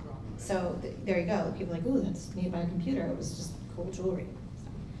stock. So there you go, people are like, ooh, that's made by a computer, it was just cool jewelry. So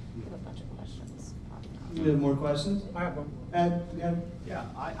we have a bunch of questions. You have more questions? I have one. Yeah,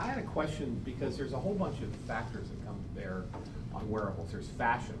 I had a question because there's a whole bunch of factors that come to bear on wearables. There's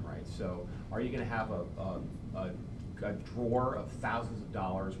fashion, right? So are you going to have a drawer of thousands of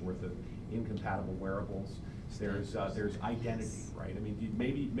dollars worth of incompatible wearables? There's identity, right? I mean,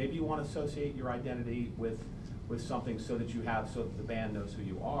 maybe you want to associate your identity with something so that the band knows who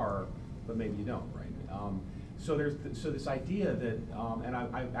you are, but maybe you don't, right? So there's this idea that, and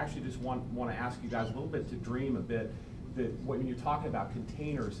I actually just want to ask you guys a little bit to dream a bit, that when you're talking about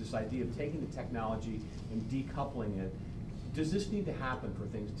containers, this idea of taking the technology and decoupling it, does this need to happen for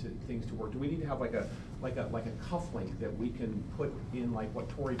things to work? Do we need to have like a cufflink that we can put in, like what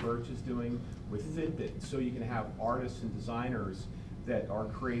Tory Burch is doing with Fitbit, so you can have artists and designers that are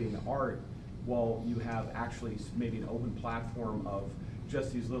creating art while you have actually maybe an open platform of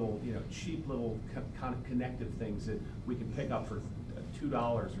just these little, you know, cheap little kind of connective things that we can pick up for $2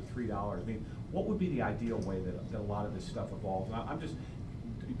 or $3. I mean, what would be the ideal way that a lot of this stuff evolves? And I'm just,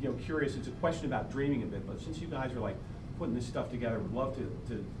 you know, curious. It's a question about dreaming a bit, but since you guys are like putting this stuff together. Would love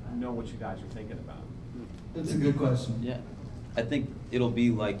to know what you guys are thinking about. That's a good question. Yeah, I think it'll be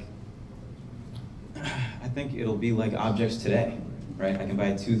like objects today, right? I can buy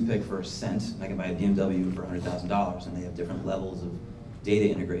a toothpick for $0.01. I can buy a BMW for $100,000, and they have different levels of data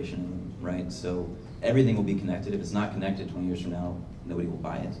integration, right? So everything will be connected. If it's not connected 20 years from now, nobody will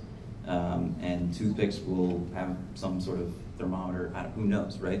buy it. And toothpicks will have some sort of thermometer, who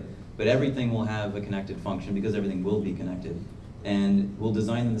knows, right? But everything will have a connected function because everything will be connected. And we'll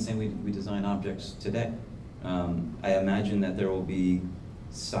design them the same way we design objects today. I imagine that there will be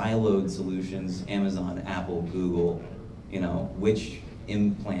siloed solutions, Amazon, Apple, Google, which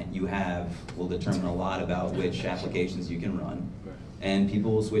implant you have will determine a lot about which applications you can run. And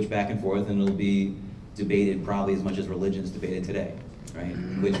people will switch back and forth, and it'll be debated probably as much as religion's debated today, right?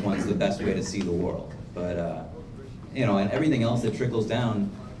 Which one's the best way to see the world? But, and everything else that trickles down,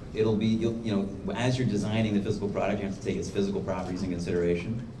 it'll be, as you're designing the physical product, you have to take its physical properties in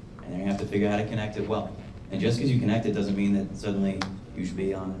consideration, and then you have to figure out how to connect it well. And just because you connect it doesn't mean that suddenly you should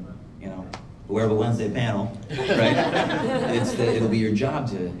be on, the Wearable Wednesday panel, right? It'll be your job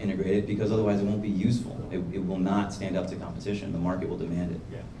to integrate it because otherwise it won't be useful. It will not stand up to competition. The market will demand it.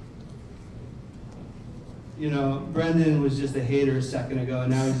 Yeah. Brendan was just a hater a second ago,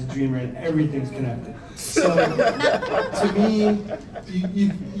 and now he's a dreamer, and everything's connected. So, to me,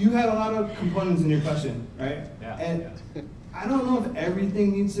 you had a lot of components in your question, right? Yeah. And I don't know if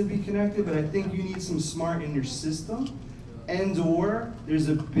everything needs to be connected, but I think you need some smart in your system, and/or there's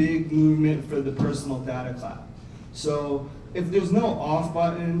a big movement for the personal data cloud. So if there's no off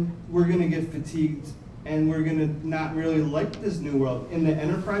button, we're gonna get fatigued, and we're gonna not really like this new world. In the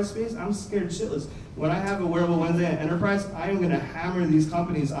enterprise space, I'm scared shitless. When I have a Wearable Wednesday at enterprise, I am gonna hammer these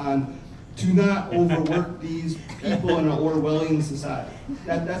companies on, do not overwork these people in an Orwellian society.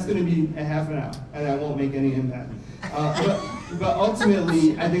 That's gonna be a half an hour, and that won't make any impact. But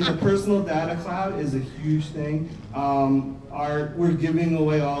ultimately, I think the personal data cloud is a huge thing. We're giving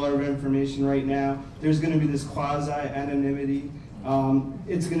away all our information right now. There's going to be this quasi-anonymity.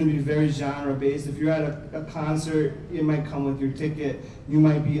 It's going to be very genre-based. If you're at a concert, it might come with your ticket. You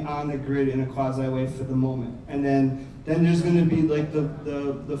might be on the grid in a quasi-way for the moment. And then there's going to be like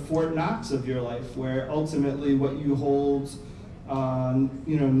the Fort Knox of your life, where ultimately what you hold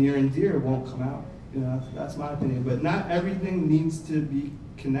near and dear won't come out. That's my opinion. But not everything needs to be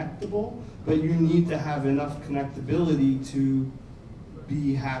connectable, but you need to have enough connectability to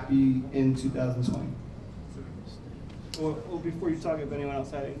be happy in 2020. Well, before you talk, if anyone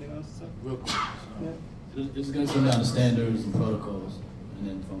else had anything else to say? Real quick. Yeah. It's going to come down to standards and protocols and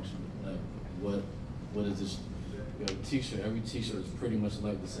then function. Like, what is this? You have a t-shirt. Every t-shirt is pretty much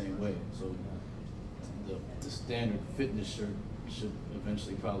like the same way. So the standard fitness shirt should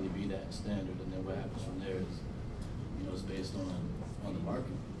eventually probably be that standard, and then what happens from there is, it's based on the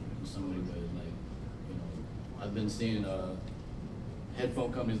market in so many ways. Like, I've been seeing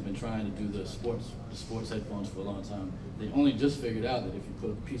headphone companies have been trying to do the sports headphones for a long time. They only just figured out that if you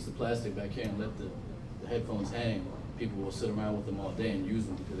put a piece of plastic back here and let the headphones hang, people will sit around with them all day and use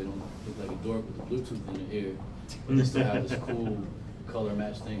them because they don't look like a dork with the Bluetooth in their ear, but they still have this cool color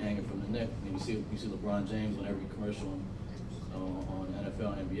match thing hanging from the neck. And you see LeBron James on every commercial on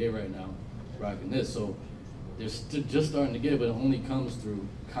NFL and NBA right now rocking this. So they're just starting to get it, but it only comes through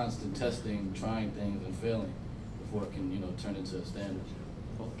constant testing, trying things and failing before it can turn into a standard.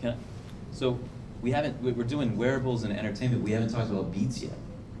 Well, so we're doing wearables and entertainment. We haven't talked about Beats yet.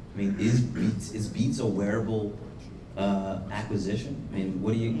 I mean, is Beats a wearable acquisition? I mean,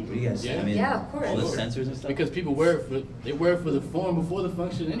 what do you guys say? I mean, of course. all the sensors and stuff. Because people wear it for the form before the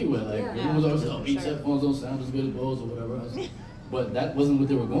function anyway. Like everyone's always saying, Beats headphones don't sound as good as Bose or whatever else. But that wasn't what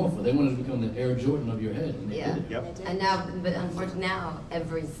they were going for. They wanted to become the Air Jordan of your head, and they did it. Yep. And now, but unfortunately now,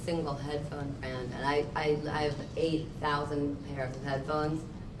 every single headphone brand, and I have 8,000 pairs of headphones,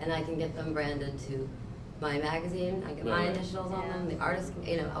 and I can get them branded to my magazine. I get my initials on them, the artist,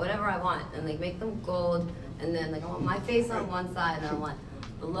 whatever I want, and make them gold, and then I want my face on one side, and I want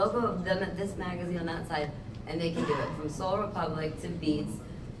the logo of them at this magazine on that side, and they can do it from Soul Republic to Beats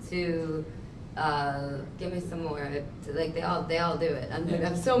to. Give me some more. They all do it. I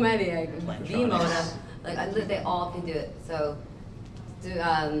have so many. V-Moda, they all can do it. So,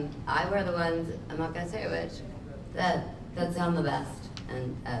 I wear the ones. I'm not gonna say which that sound the best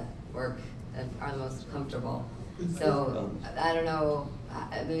and at work are the most comfortable. So I don't know.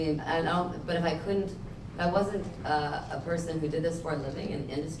 I mean, I don't. But if I wasn't a person who did this for a living in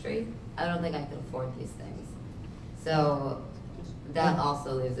the industry, I don't think I could afford these things. So. That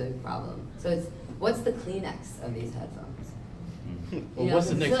also leaves a big problem. So what's the Kleenex of these headphones? Well, what's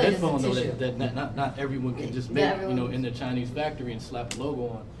the next headphone though that not everyone can just make, you know, in the Chinese factory and slap a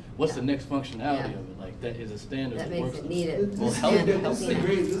logo on? What's the next functionality of it? Like that is a standard that makes works. it needed. This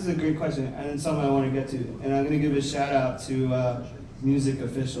is a great question, and it's something I want to get to. And I'm going to give a shout out to Music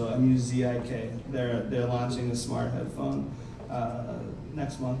Official, MUZIK. They're launching a smart headphone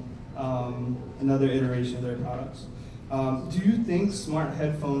next month. Another iteration of their products. Do you think smart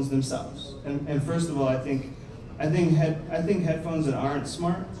headphones themselves? And first of all, I think headphones that aren't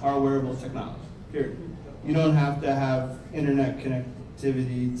smart are wearable technology. Period. You don't have to have internet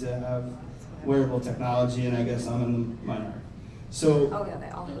connectivity to have wearable technology, and I guess I'm in the minority. So. Oh yeah, they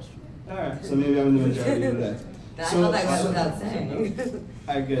all. All right. So maybe I'm in the majority today. I thought that goes without saying.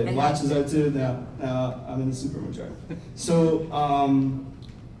 All right, good. Watches are too. Now I'm in the super majority. So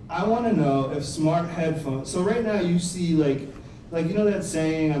I want to know if smart headphones. So right now you see like you know that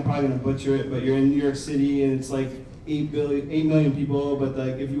saying, I'm probably gonna butcher it, but you're in New York City and it's like 8 million people, but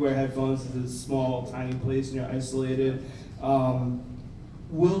like if you wear headphones, it's a small, tiny place and you're isolated.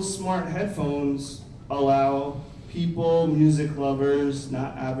 Will smart headphones allow people, music lovers,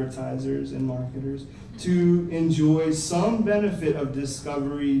 not advertisers and marketers, to enjoy some benefit of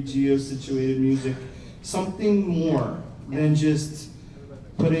discovery, geo-situated music, something more than just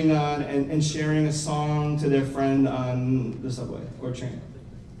putting on and sharing a song to their friend on the subway or train?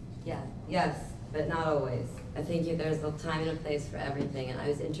 Yeah, yes, but not always. I think there's a time and a place for everything. And I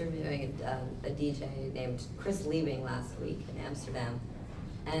was interviewing a DJ named Chris Liebing last week in Amsterdam.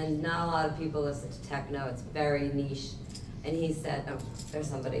 And not a lot of people listen to techno. It's very niche. And he said, oh, there's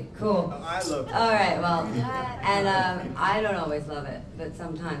somebody. Cool. I love it. All right, well, and I don't always love it, but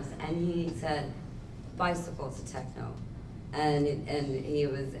sometimes. And he said, bicycle to techno. And he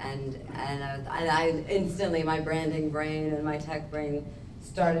was, and I instantly, my branding brain and my tech brain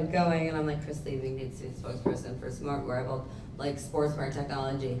started going, and I'm like, Chris Liebing needs to be spokesperson for smart wearable, like sportswear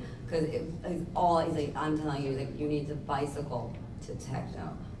technology, because he's like, I'm telling you, like, you need to bicycle to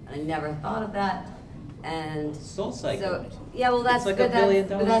techno. And I never thought of that. And Soul Cycle. So, yeah, well, that's like but $1 billion.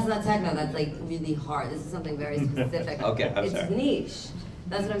 but that's not techno. That's like really hard. This is something very specific. Okay, I'm it's sorry. niche.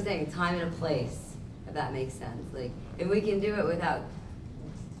 That's what I'm saying. Time and a place, if that makes sense. Like if we can do it without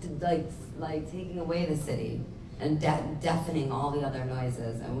like taking away the city and deafening all the other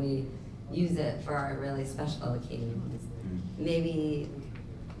noises, and we use it for our really special occasions, maybe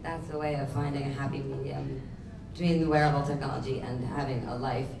that's a way of finding a happy medium between the wearable technology and having a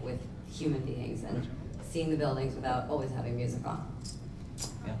life with human beings and seeing the buildings without always having music on.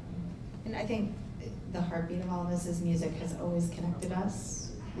 Yeah. And I think the heartbeat of all this is music has always connected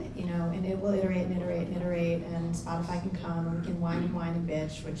us, you know, and it will iterate and iterate and iterate, and Spotify can come and we can whine and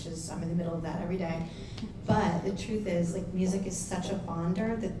bitch, which is, I'm in the middle of that every day. But the truth is, like, music is such a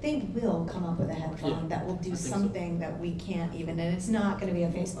bonder that they will come up with a headphone that will do something that we can't even, and it's not going to be a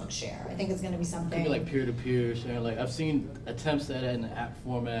Facebook share. I think it's going to be something. It could be like peer-to-peer sharing. Like I've seen attempts at it in the app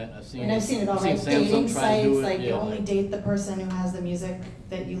format. I've seen it all, like dating sites, like you only date the person who has the music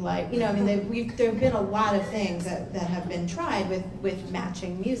that you like. You know, I mean, there have been a lot of things that have been tried with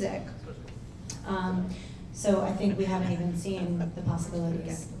matching music. So I think we haven't even seen the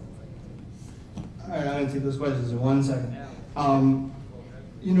possibilities. All right, I'm gonna take those questions in 1 second.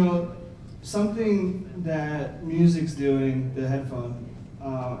 You know, something that music's doing, the headphone,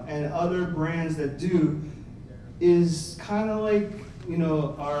 and other brands that do, is kind of like, you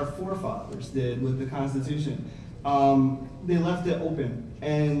know, our forefathers did with the Constitution. They left it open,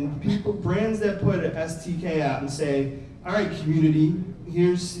 and brands that put an STK out and say, all right, community,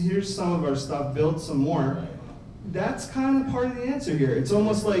 here's some of our stuff, build some more. That's kind of part of the answer here. It's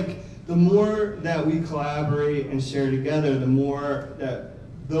almost like the more that we collaborate and share together, the more that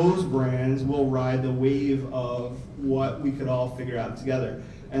those brands will ride the wave of what we could all figure out together,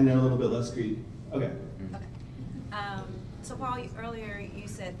 and they're a little bit less greedy. Okay. So Paul, earlier you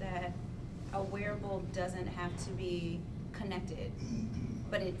said that a wearable doesn't have to be connected,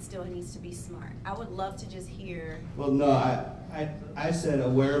 but it still needs to be smart. I would love to just hear. Well, no, I said a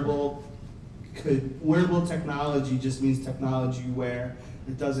wearable technology just means technology where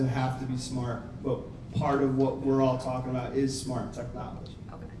it doesn't have to be smart, but part of what we're all talking about is smart technology.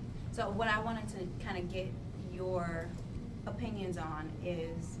 Okay. So what I wanted to kind of get your opinions on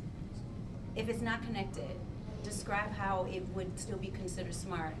is, if it's not connected, describe how it would still be considered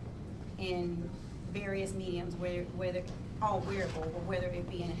smart in various mediums where they're all wearable, whether it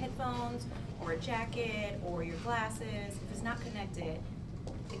be in headphones or a jacket or your glasses. If it's not connected,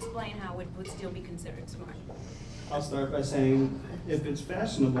 explain how it would still be considered smart. I'll start by saying, if it's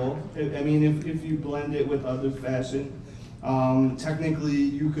fashionable, I mean, if you blend it with other fashion, technically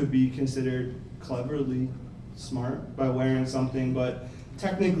you could be considered cleverly smart by wearing something, but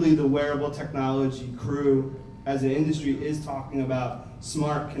technically the wearable technology crew as an industry is talking about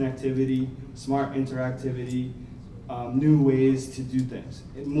smart connectivity, smart interactivity, new ways to do things,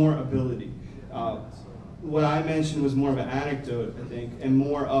 more ability. What I mentioned was more of an anecdote, I think, and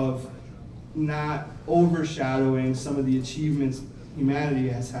more of not overshadowing some of the achievements humanity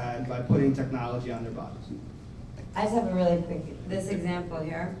has had by putting technology on their bodies. I just have a really quick, this example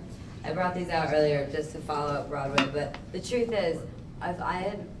here. I brought these out earlier just to follow up Broadway, but the truth is, I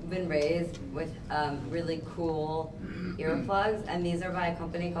had been raised with really cool earplugs, and these are by a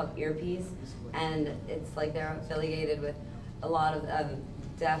company called Earpiece, and it's like they're affiliated with a lot of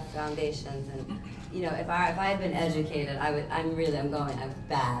deaf foundations, and you know, if I had been educated, I have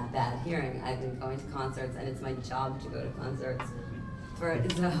bad hearing. I've been going to concerts, and it's my job to go to concerts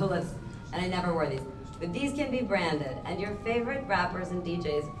and I never wore these. But these can be branded, and your favorite rappers and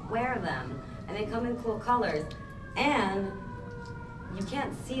DJs wear them, and they come in cool colors, and you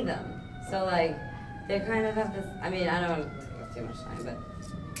can't see them. So like, they kind of have this, I mean, I don't want to take up too much time, but,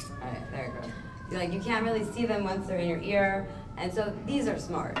 all right, there it goes. Like, you can't really see them once they're in your ear, and so these are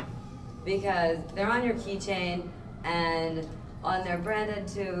smart, because they're on your keychain, and they're branded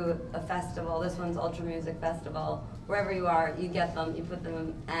to a festival. This one's Ultra Music Festival. Wherever you are, you get them, you put them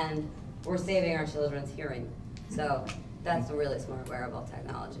in, and we're saving our children's hearing. So that's a really smart wearable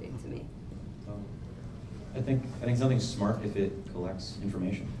technology to me. I think something's smart if it collects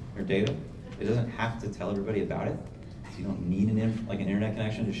information or data. It doesn't have to tell everybody about it. So you don't need an internet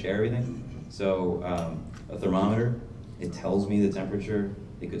connection to share everything. So a thermometer, it tells me the temperature.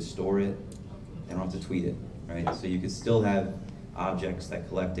 They could store it. They don't have to tweet it, right? So you could still have objects that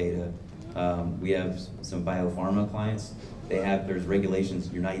collect data. We have some biopharma clients. There's regulations.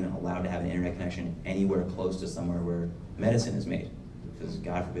 You're not even allowed to have an internet connection anywhere close to somewhere where medicine is made, because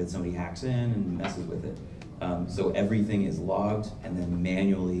God forbid somebody hacks in and messes with it. So everything is logged and then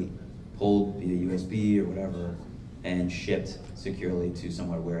manually pulled via USB or whatever and shipped securely to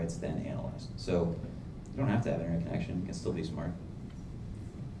somewhere where it's then analyzed. So you don't have to have an internet connection. You can still be smart.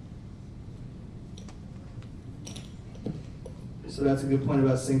 So that's a good point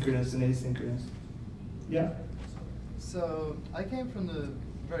about synchronous and asynchronous. Yeah? So I came from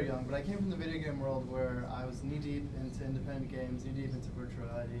very young, but I came from the video game world where I was knee-deep into independent games, knee-deep into virtual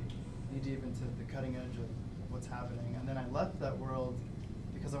reality, knee-deep into the cutting edge of what's happening. And then I left that world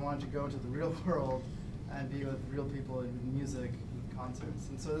because I wanted to go into the real world and be with real people in music and concerts.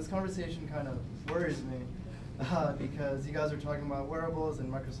 And so this conversation kind of worries me because you guys are talking about wearables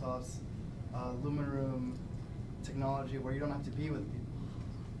and Microsoft's Lumen Room technology where you don't have to be with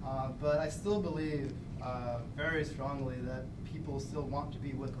people. But I still believe very strongly that people still want to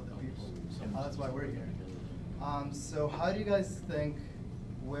be with other people. That's why we're here. So how do you guys think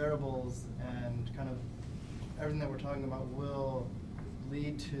wearables and kind of everything that we're talking about will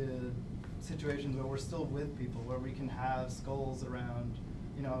lead to situations where we're still with people, where we can have skulls around,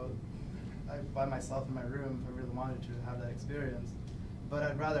 you know, by myself in my room if I really wanted to have that experience, but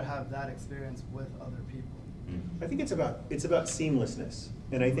I'd rather have that experience with other people. I think it's about seamlessness,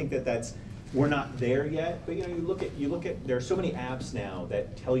 and I think that we're not there yet. But you know, you look at there are so many apps now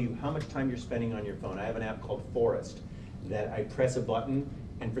that tell you how much time you're spending on your phone. I have an app called Forest that I press a button,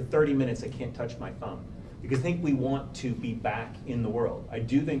 and for 30 minutes I can't touch my phone because I think we want to be back in the world. I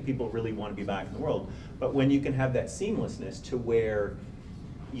do think people really want to be back in the world, but when you can have that seamlessness to where,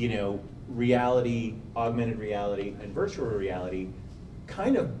 you know, reality, augmented reality, and virtual reality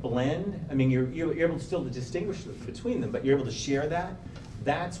kind of blend. I mean, you're able still to distinguish between them, but you're able to share that.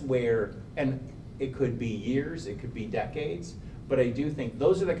 That's where, and it could be years, it could be decades, but I do think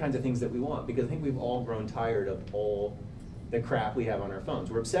those are the kinds of things that we want, because I think we've all grown tired of all the crap we have on our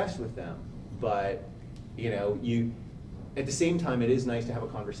phones. We're obsessed with them, but you know, at the same time, it is nice to have a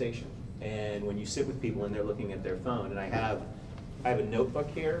conversation. And when you sit with people and they're looking at their phone, and I have a notebook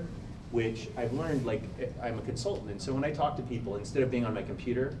here, which I've learned, like, I'm a consultant, and so when I talk to people, instead of being on my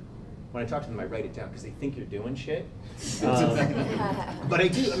computer, when I talk to them, I write it down because they think you're doing shit. But I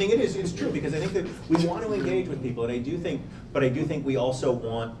do, I mean, it's true, because I think that we want to engage with people, and I do think we also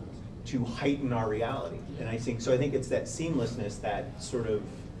want to heighten our reality. And I think it's that seamlessness, that sort of,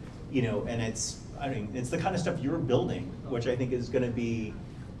 you know, and it's the kind of stuff you're building, which I think is going to be,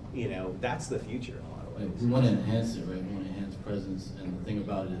 you know, that's the future in a lot of ways. We want to enhance it, right? We want to enhance presence, and the thing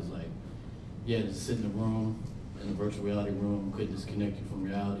about it is, like, yeah, to sit in a room, in a virtual reality room, could disconnect you from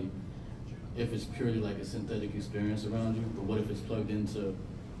reality if it's purely like a synthetic experience around you. But what if it's plugged into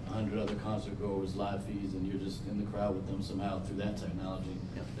 100 other concert goers, live feeds, and you're just in the crowd with them somehow through that technology?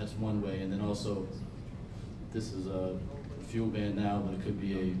 Yep. That's one way. And then also, this is a fuel band now, but it could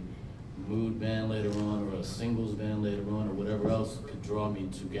be a mood band later on, or a singles band later on, or whatever else could draw me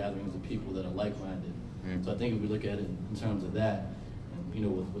to gatherings of people that are like-minded. So I think if we look at it in terms of that, and, you know,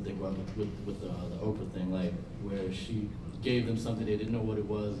 with what they brought with the Oprah thing, like where she gave them something they didn't know what it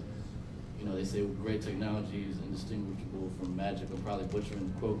was. You know, they say great technology is indistinguishable from magic. I'm probably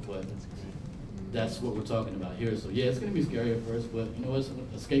butchering the quote, but that's what we're talking about here. So yeah, it's gonna be scary at first, but you know, a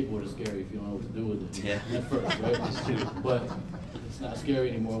skateboard is scary if you don't know what to do with it. Yeah. At first, right? It's true. But it's not scary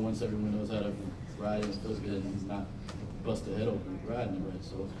anymore once everyone knows how to ride and it feels good and not bust their head open riding it, right?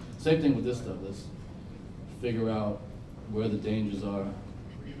 So same thing with this stuff. Let's figure out where the dangers are,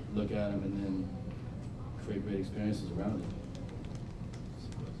 look at them, and then create great experiences around it.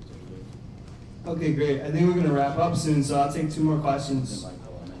 Okay, great. I think we're gonna wrap up soon, so I'll take 2 more questions.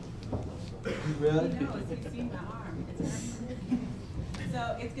 Really? No, it's seen my arm.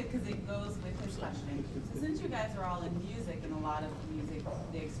 So it's good because it goes with his question. So since you guys are all in music and a lot of music,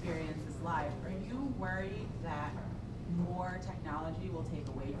 the experience is live, are you worried that more technology will take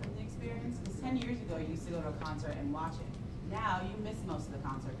away from the experience? Because 10 years ago, you used to go to a concert and watch it. Now you miss most of the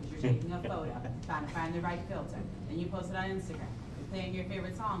concert because you're taking a photo, trying to find the right filter, and you post it on Instagram. Playing your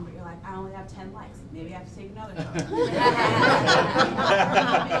favorite song, but you're like, I only have 10 likes. Maybe I have to take another photo.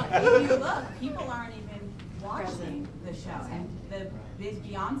 If you look, people aren't even watching the show. And the big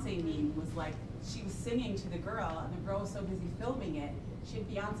Beyonce meme was like, she was singing to the girl, and the girl was so busy filming it, she had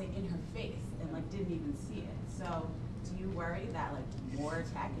Beyonce in her face and like didn't even see it. So do you worry that like more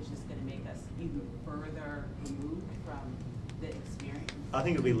tech is just gonna make us even further removed from the experience? I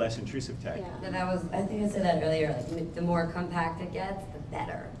think it'll be less intrusive tech. Yeah, I think I said that earlier, like the more compact it gets, the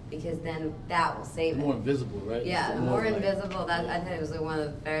better, because then that will save it. More invisible, right? Yeah, the more invisible, that I think it was like one of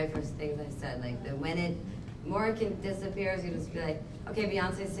the very first things I said, like when it more it can disappears, you just be like, okay,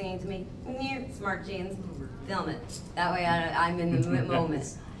 Beyonce's singing to me, smart jeans, film it. That way I'm in the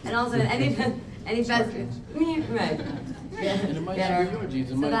moment. And also any best, right. Yeah. And it might not be your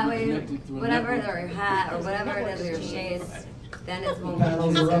jeans, it might that be way, connected through a whatever, network. or your hat, or whatever it is, or your shades, then it's more.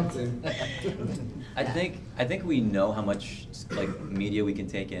 Panels erupting. I think we know how much like media we can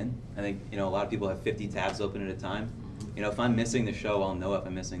take in. I think, you know, a lot of people have 50 tabs open at a time. You know, if I'm missing the show, I'll know if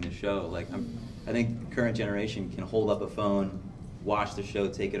I'm missing the show. Like I think the current generation can hold up a phone, watch the show,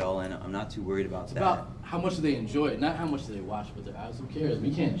 take it all in. I'm not too worried about It's that. about how much do they enjoy it, not how much do they watch with their eyes. Who cares? We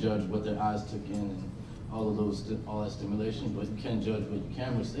can't judge what their eyes took in and all that stimulation, but you can judge what your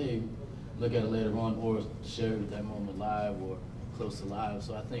camera saved, look at it later on, or share it at that moment live or close to live.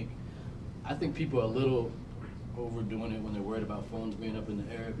 So I think people are a little overdoing it when they're worried about phones being up in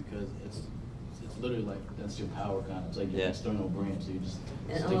the air, because it's literally like that's your power kind of. It's like your external brain, so you just stick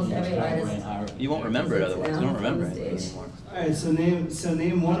your external brain higher. You won't remember it otherwise. You don't remember it anymore. All right, so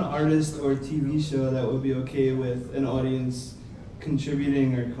name one artist or TV show that would be okay with an audience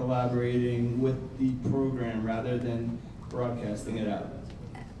contributing or collaborating with the program rather than broadcasting it out.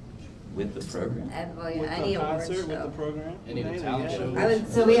 With the program. Any award show. With the program. Any talent show.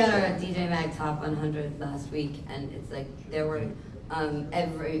 So we had our DJMag Top 100 last week, and it's like there were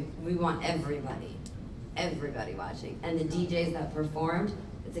we want everybody watching, and the DJs that performed.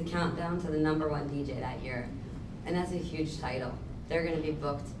 It's a countdown to the #1 DJ that year, and that's a huge title. They're going to be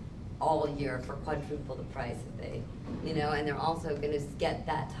booked all year for quadruple the price if they, you know, and they're also going to get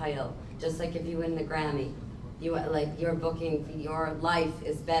that title. Just like if you win the Grammy, your booking, your life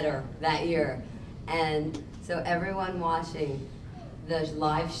is better that year. And so everyone watching the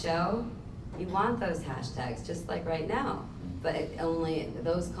live show, you want those hashtags, just like right now. But only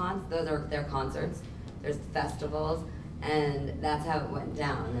those are their concerts, there's festivals, and that's how it went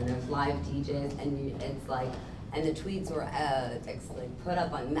down. And there's live DJs, and it's like, and the tweets were like put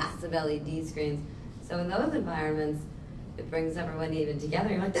up on massive LED screens. So in those environments, it brings everyone even together.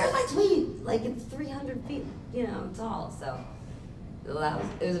 You're like, there's my tweet! Like it's 300 feet, you know, tall. So it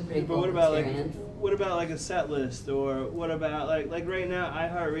was a pretty cool experience. What about like a set list, or what about like right now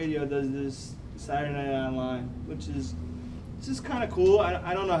iHeartRadio does this Saturday Night Online, which is just kind of cool.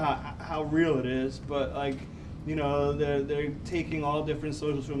 I don't know how real it is, but like, you know, they're taking all different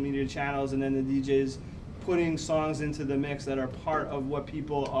social media channels, and then the DJs putting songs into the mix that are part of what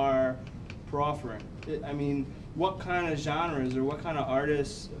people are proffering. I mean, what kind of genres or what kind of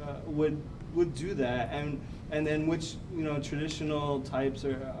artists would do that, and then which, you know, traditional types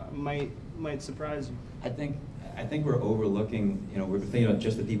might surprise you? I think we're overlooking, you know, we're thinking about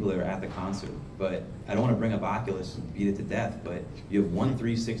just the people that are at the concert, but I don't want to bring up Oculus and beat it to death, but you have one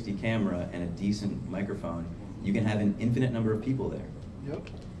 360 camera and a decent microphone, you can have an infinite number of people there. Yep.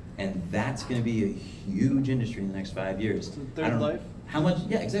 And that's going to be a huge industry in the next 5 years. It's the third life. How much?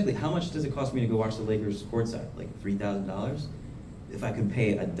 Yeah, exactly. How much does it cost me to go watch the Lakers courtside? Like $3,000. if I could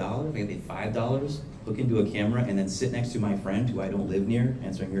pay $1, if I could pay $5, look into a camera, and then sit next to my friend who I don't live near,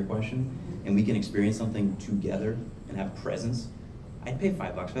 answering your question, and we can experience something together and have presence, I'd pay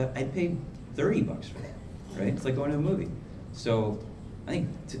 $5 for that. I'd pay $30 for that, right? It's like going to a movie. So I think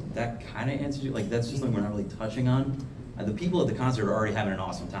that kind of answers you. Like, that's just something we're not really touching on. The people at the concert are already having an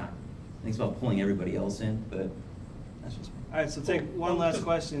awesome time. I think it's about pulling everybody else in, but that's just me. All right, so take one last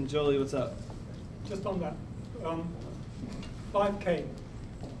question. Jolie, what's up? Just on that, 5K,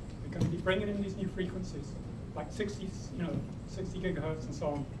 we're going to be bringing in these new frequencies, like 60 gigahertz and so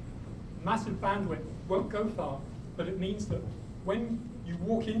on. Massive bandwidth won't go far, but it means that when you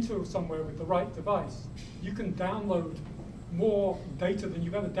walk into somewhere with the right device, you can download more data than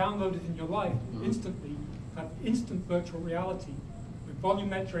you've ever downloaded in your life instantly, have instant virtual reality with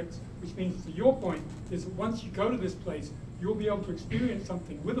volumetrics, which means, to your point, is that once you go to this place, you'll be able to experience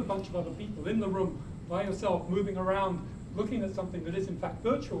something with a bunch of other people in the room, by yourself, moving around, looking at something that is in fact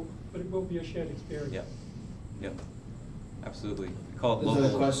virtual, but it will be a shared experience. Yep. Yep. Absolutely. We call it Is local.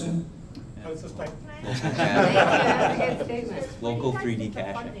 that a question? Oh, it's a statement. Local 3D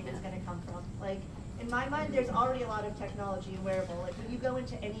caching. caching. Is going to come from. Like, in my mind, there's already a lot of technology in wearable. Like, when you go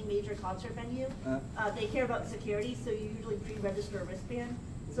into any major concert venue, they care about security, so you usually pre-register a wristband.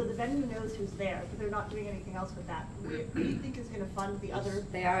 So the venue knows who's there, but they're not doing anything else with that. What do you think is going to fund the other?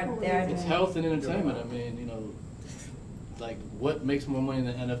 It's health and entertainment. I mean, you know, like, what makes more money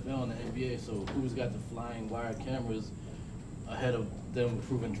than the NFL and the NBA? So who's got the flying wired cameras ahead of them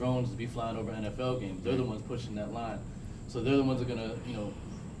approving drones to be flying over NFL games? They're the ones pushing that line. So they're the ones that are gonna, you know,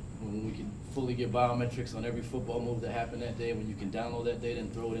 when we can fully get biometrics on every football move that happened that day, when you can download that data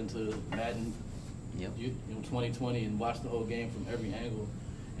and throw it into Madden, you know, 2020 and watch the whole game from every angle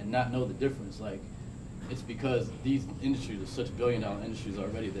and not know the difference. Like, it's because these industries are such billion-dollar industries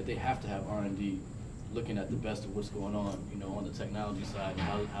already that they have to have R&D looking at the best of what's going on, you know, on the technology side and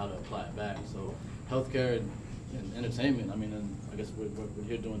how to apply it back. So healthcare and entertainment, I mean, and I guess we're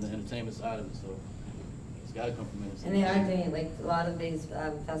here doing the entertainment side of it, so it's got to come from entertainment. And they are doing, like, a lot of these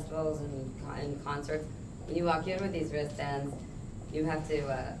festivals and concerts. When you walk in with these wristbands, you have to,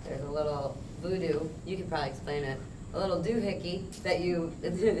 there's a little voodoo, you could probably explain it, a little doohickey that you,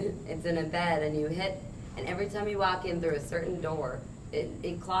 it's in a bed and you hit, and every time you walk in through a certain door,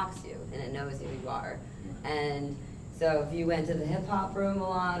 it clocks you and it knows who you are. And so if you went to the hip hop room a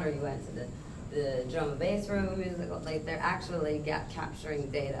lot, or you went to the drum and bass room, musical, like, they're actually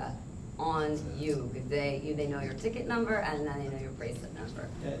capturing data on you. They know your ticket number and then they know your bracelet number.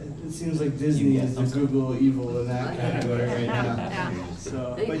 Yeah, it seems like Disney is the Google evil in that category right now.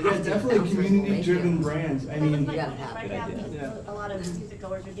 So, but yeah, definitely community-driven brands. I mean, right now, a lot of music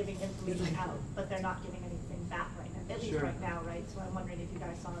goers are giving information out, but they're not giving anything back right now, at least right now, right? So I'm wondering if you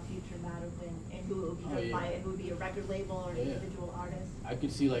guys saw a future in that, and who it would be done by it, who would be a record label or an individual artist. I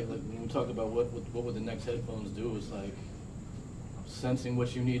could see, like when we talk about what would the next headphones do, it's like sensing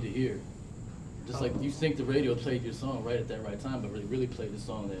what you need to hear. Just like you think the radio played your song right at that right time, but really played the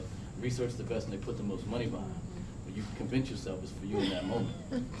song that researched the best and they put the most money behind. But you convince yourself it's for you in that moment.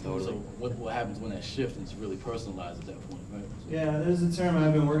 Totally. So what happens when that shifts and it's really personalized at that point, right? So, yeah, there's a term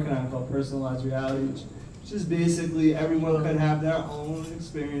I've been working on called personalized reality, which is basically everyone can have their own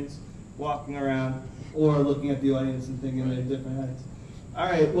experience walking around or looking at the audience and thinking they're different heads. All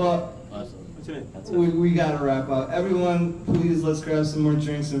right, well, we got to wrap up. Everyone, please, let's grab some more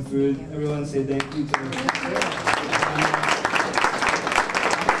drinks and food. Everyone say thank you to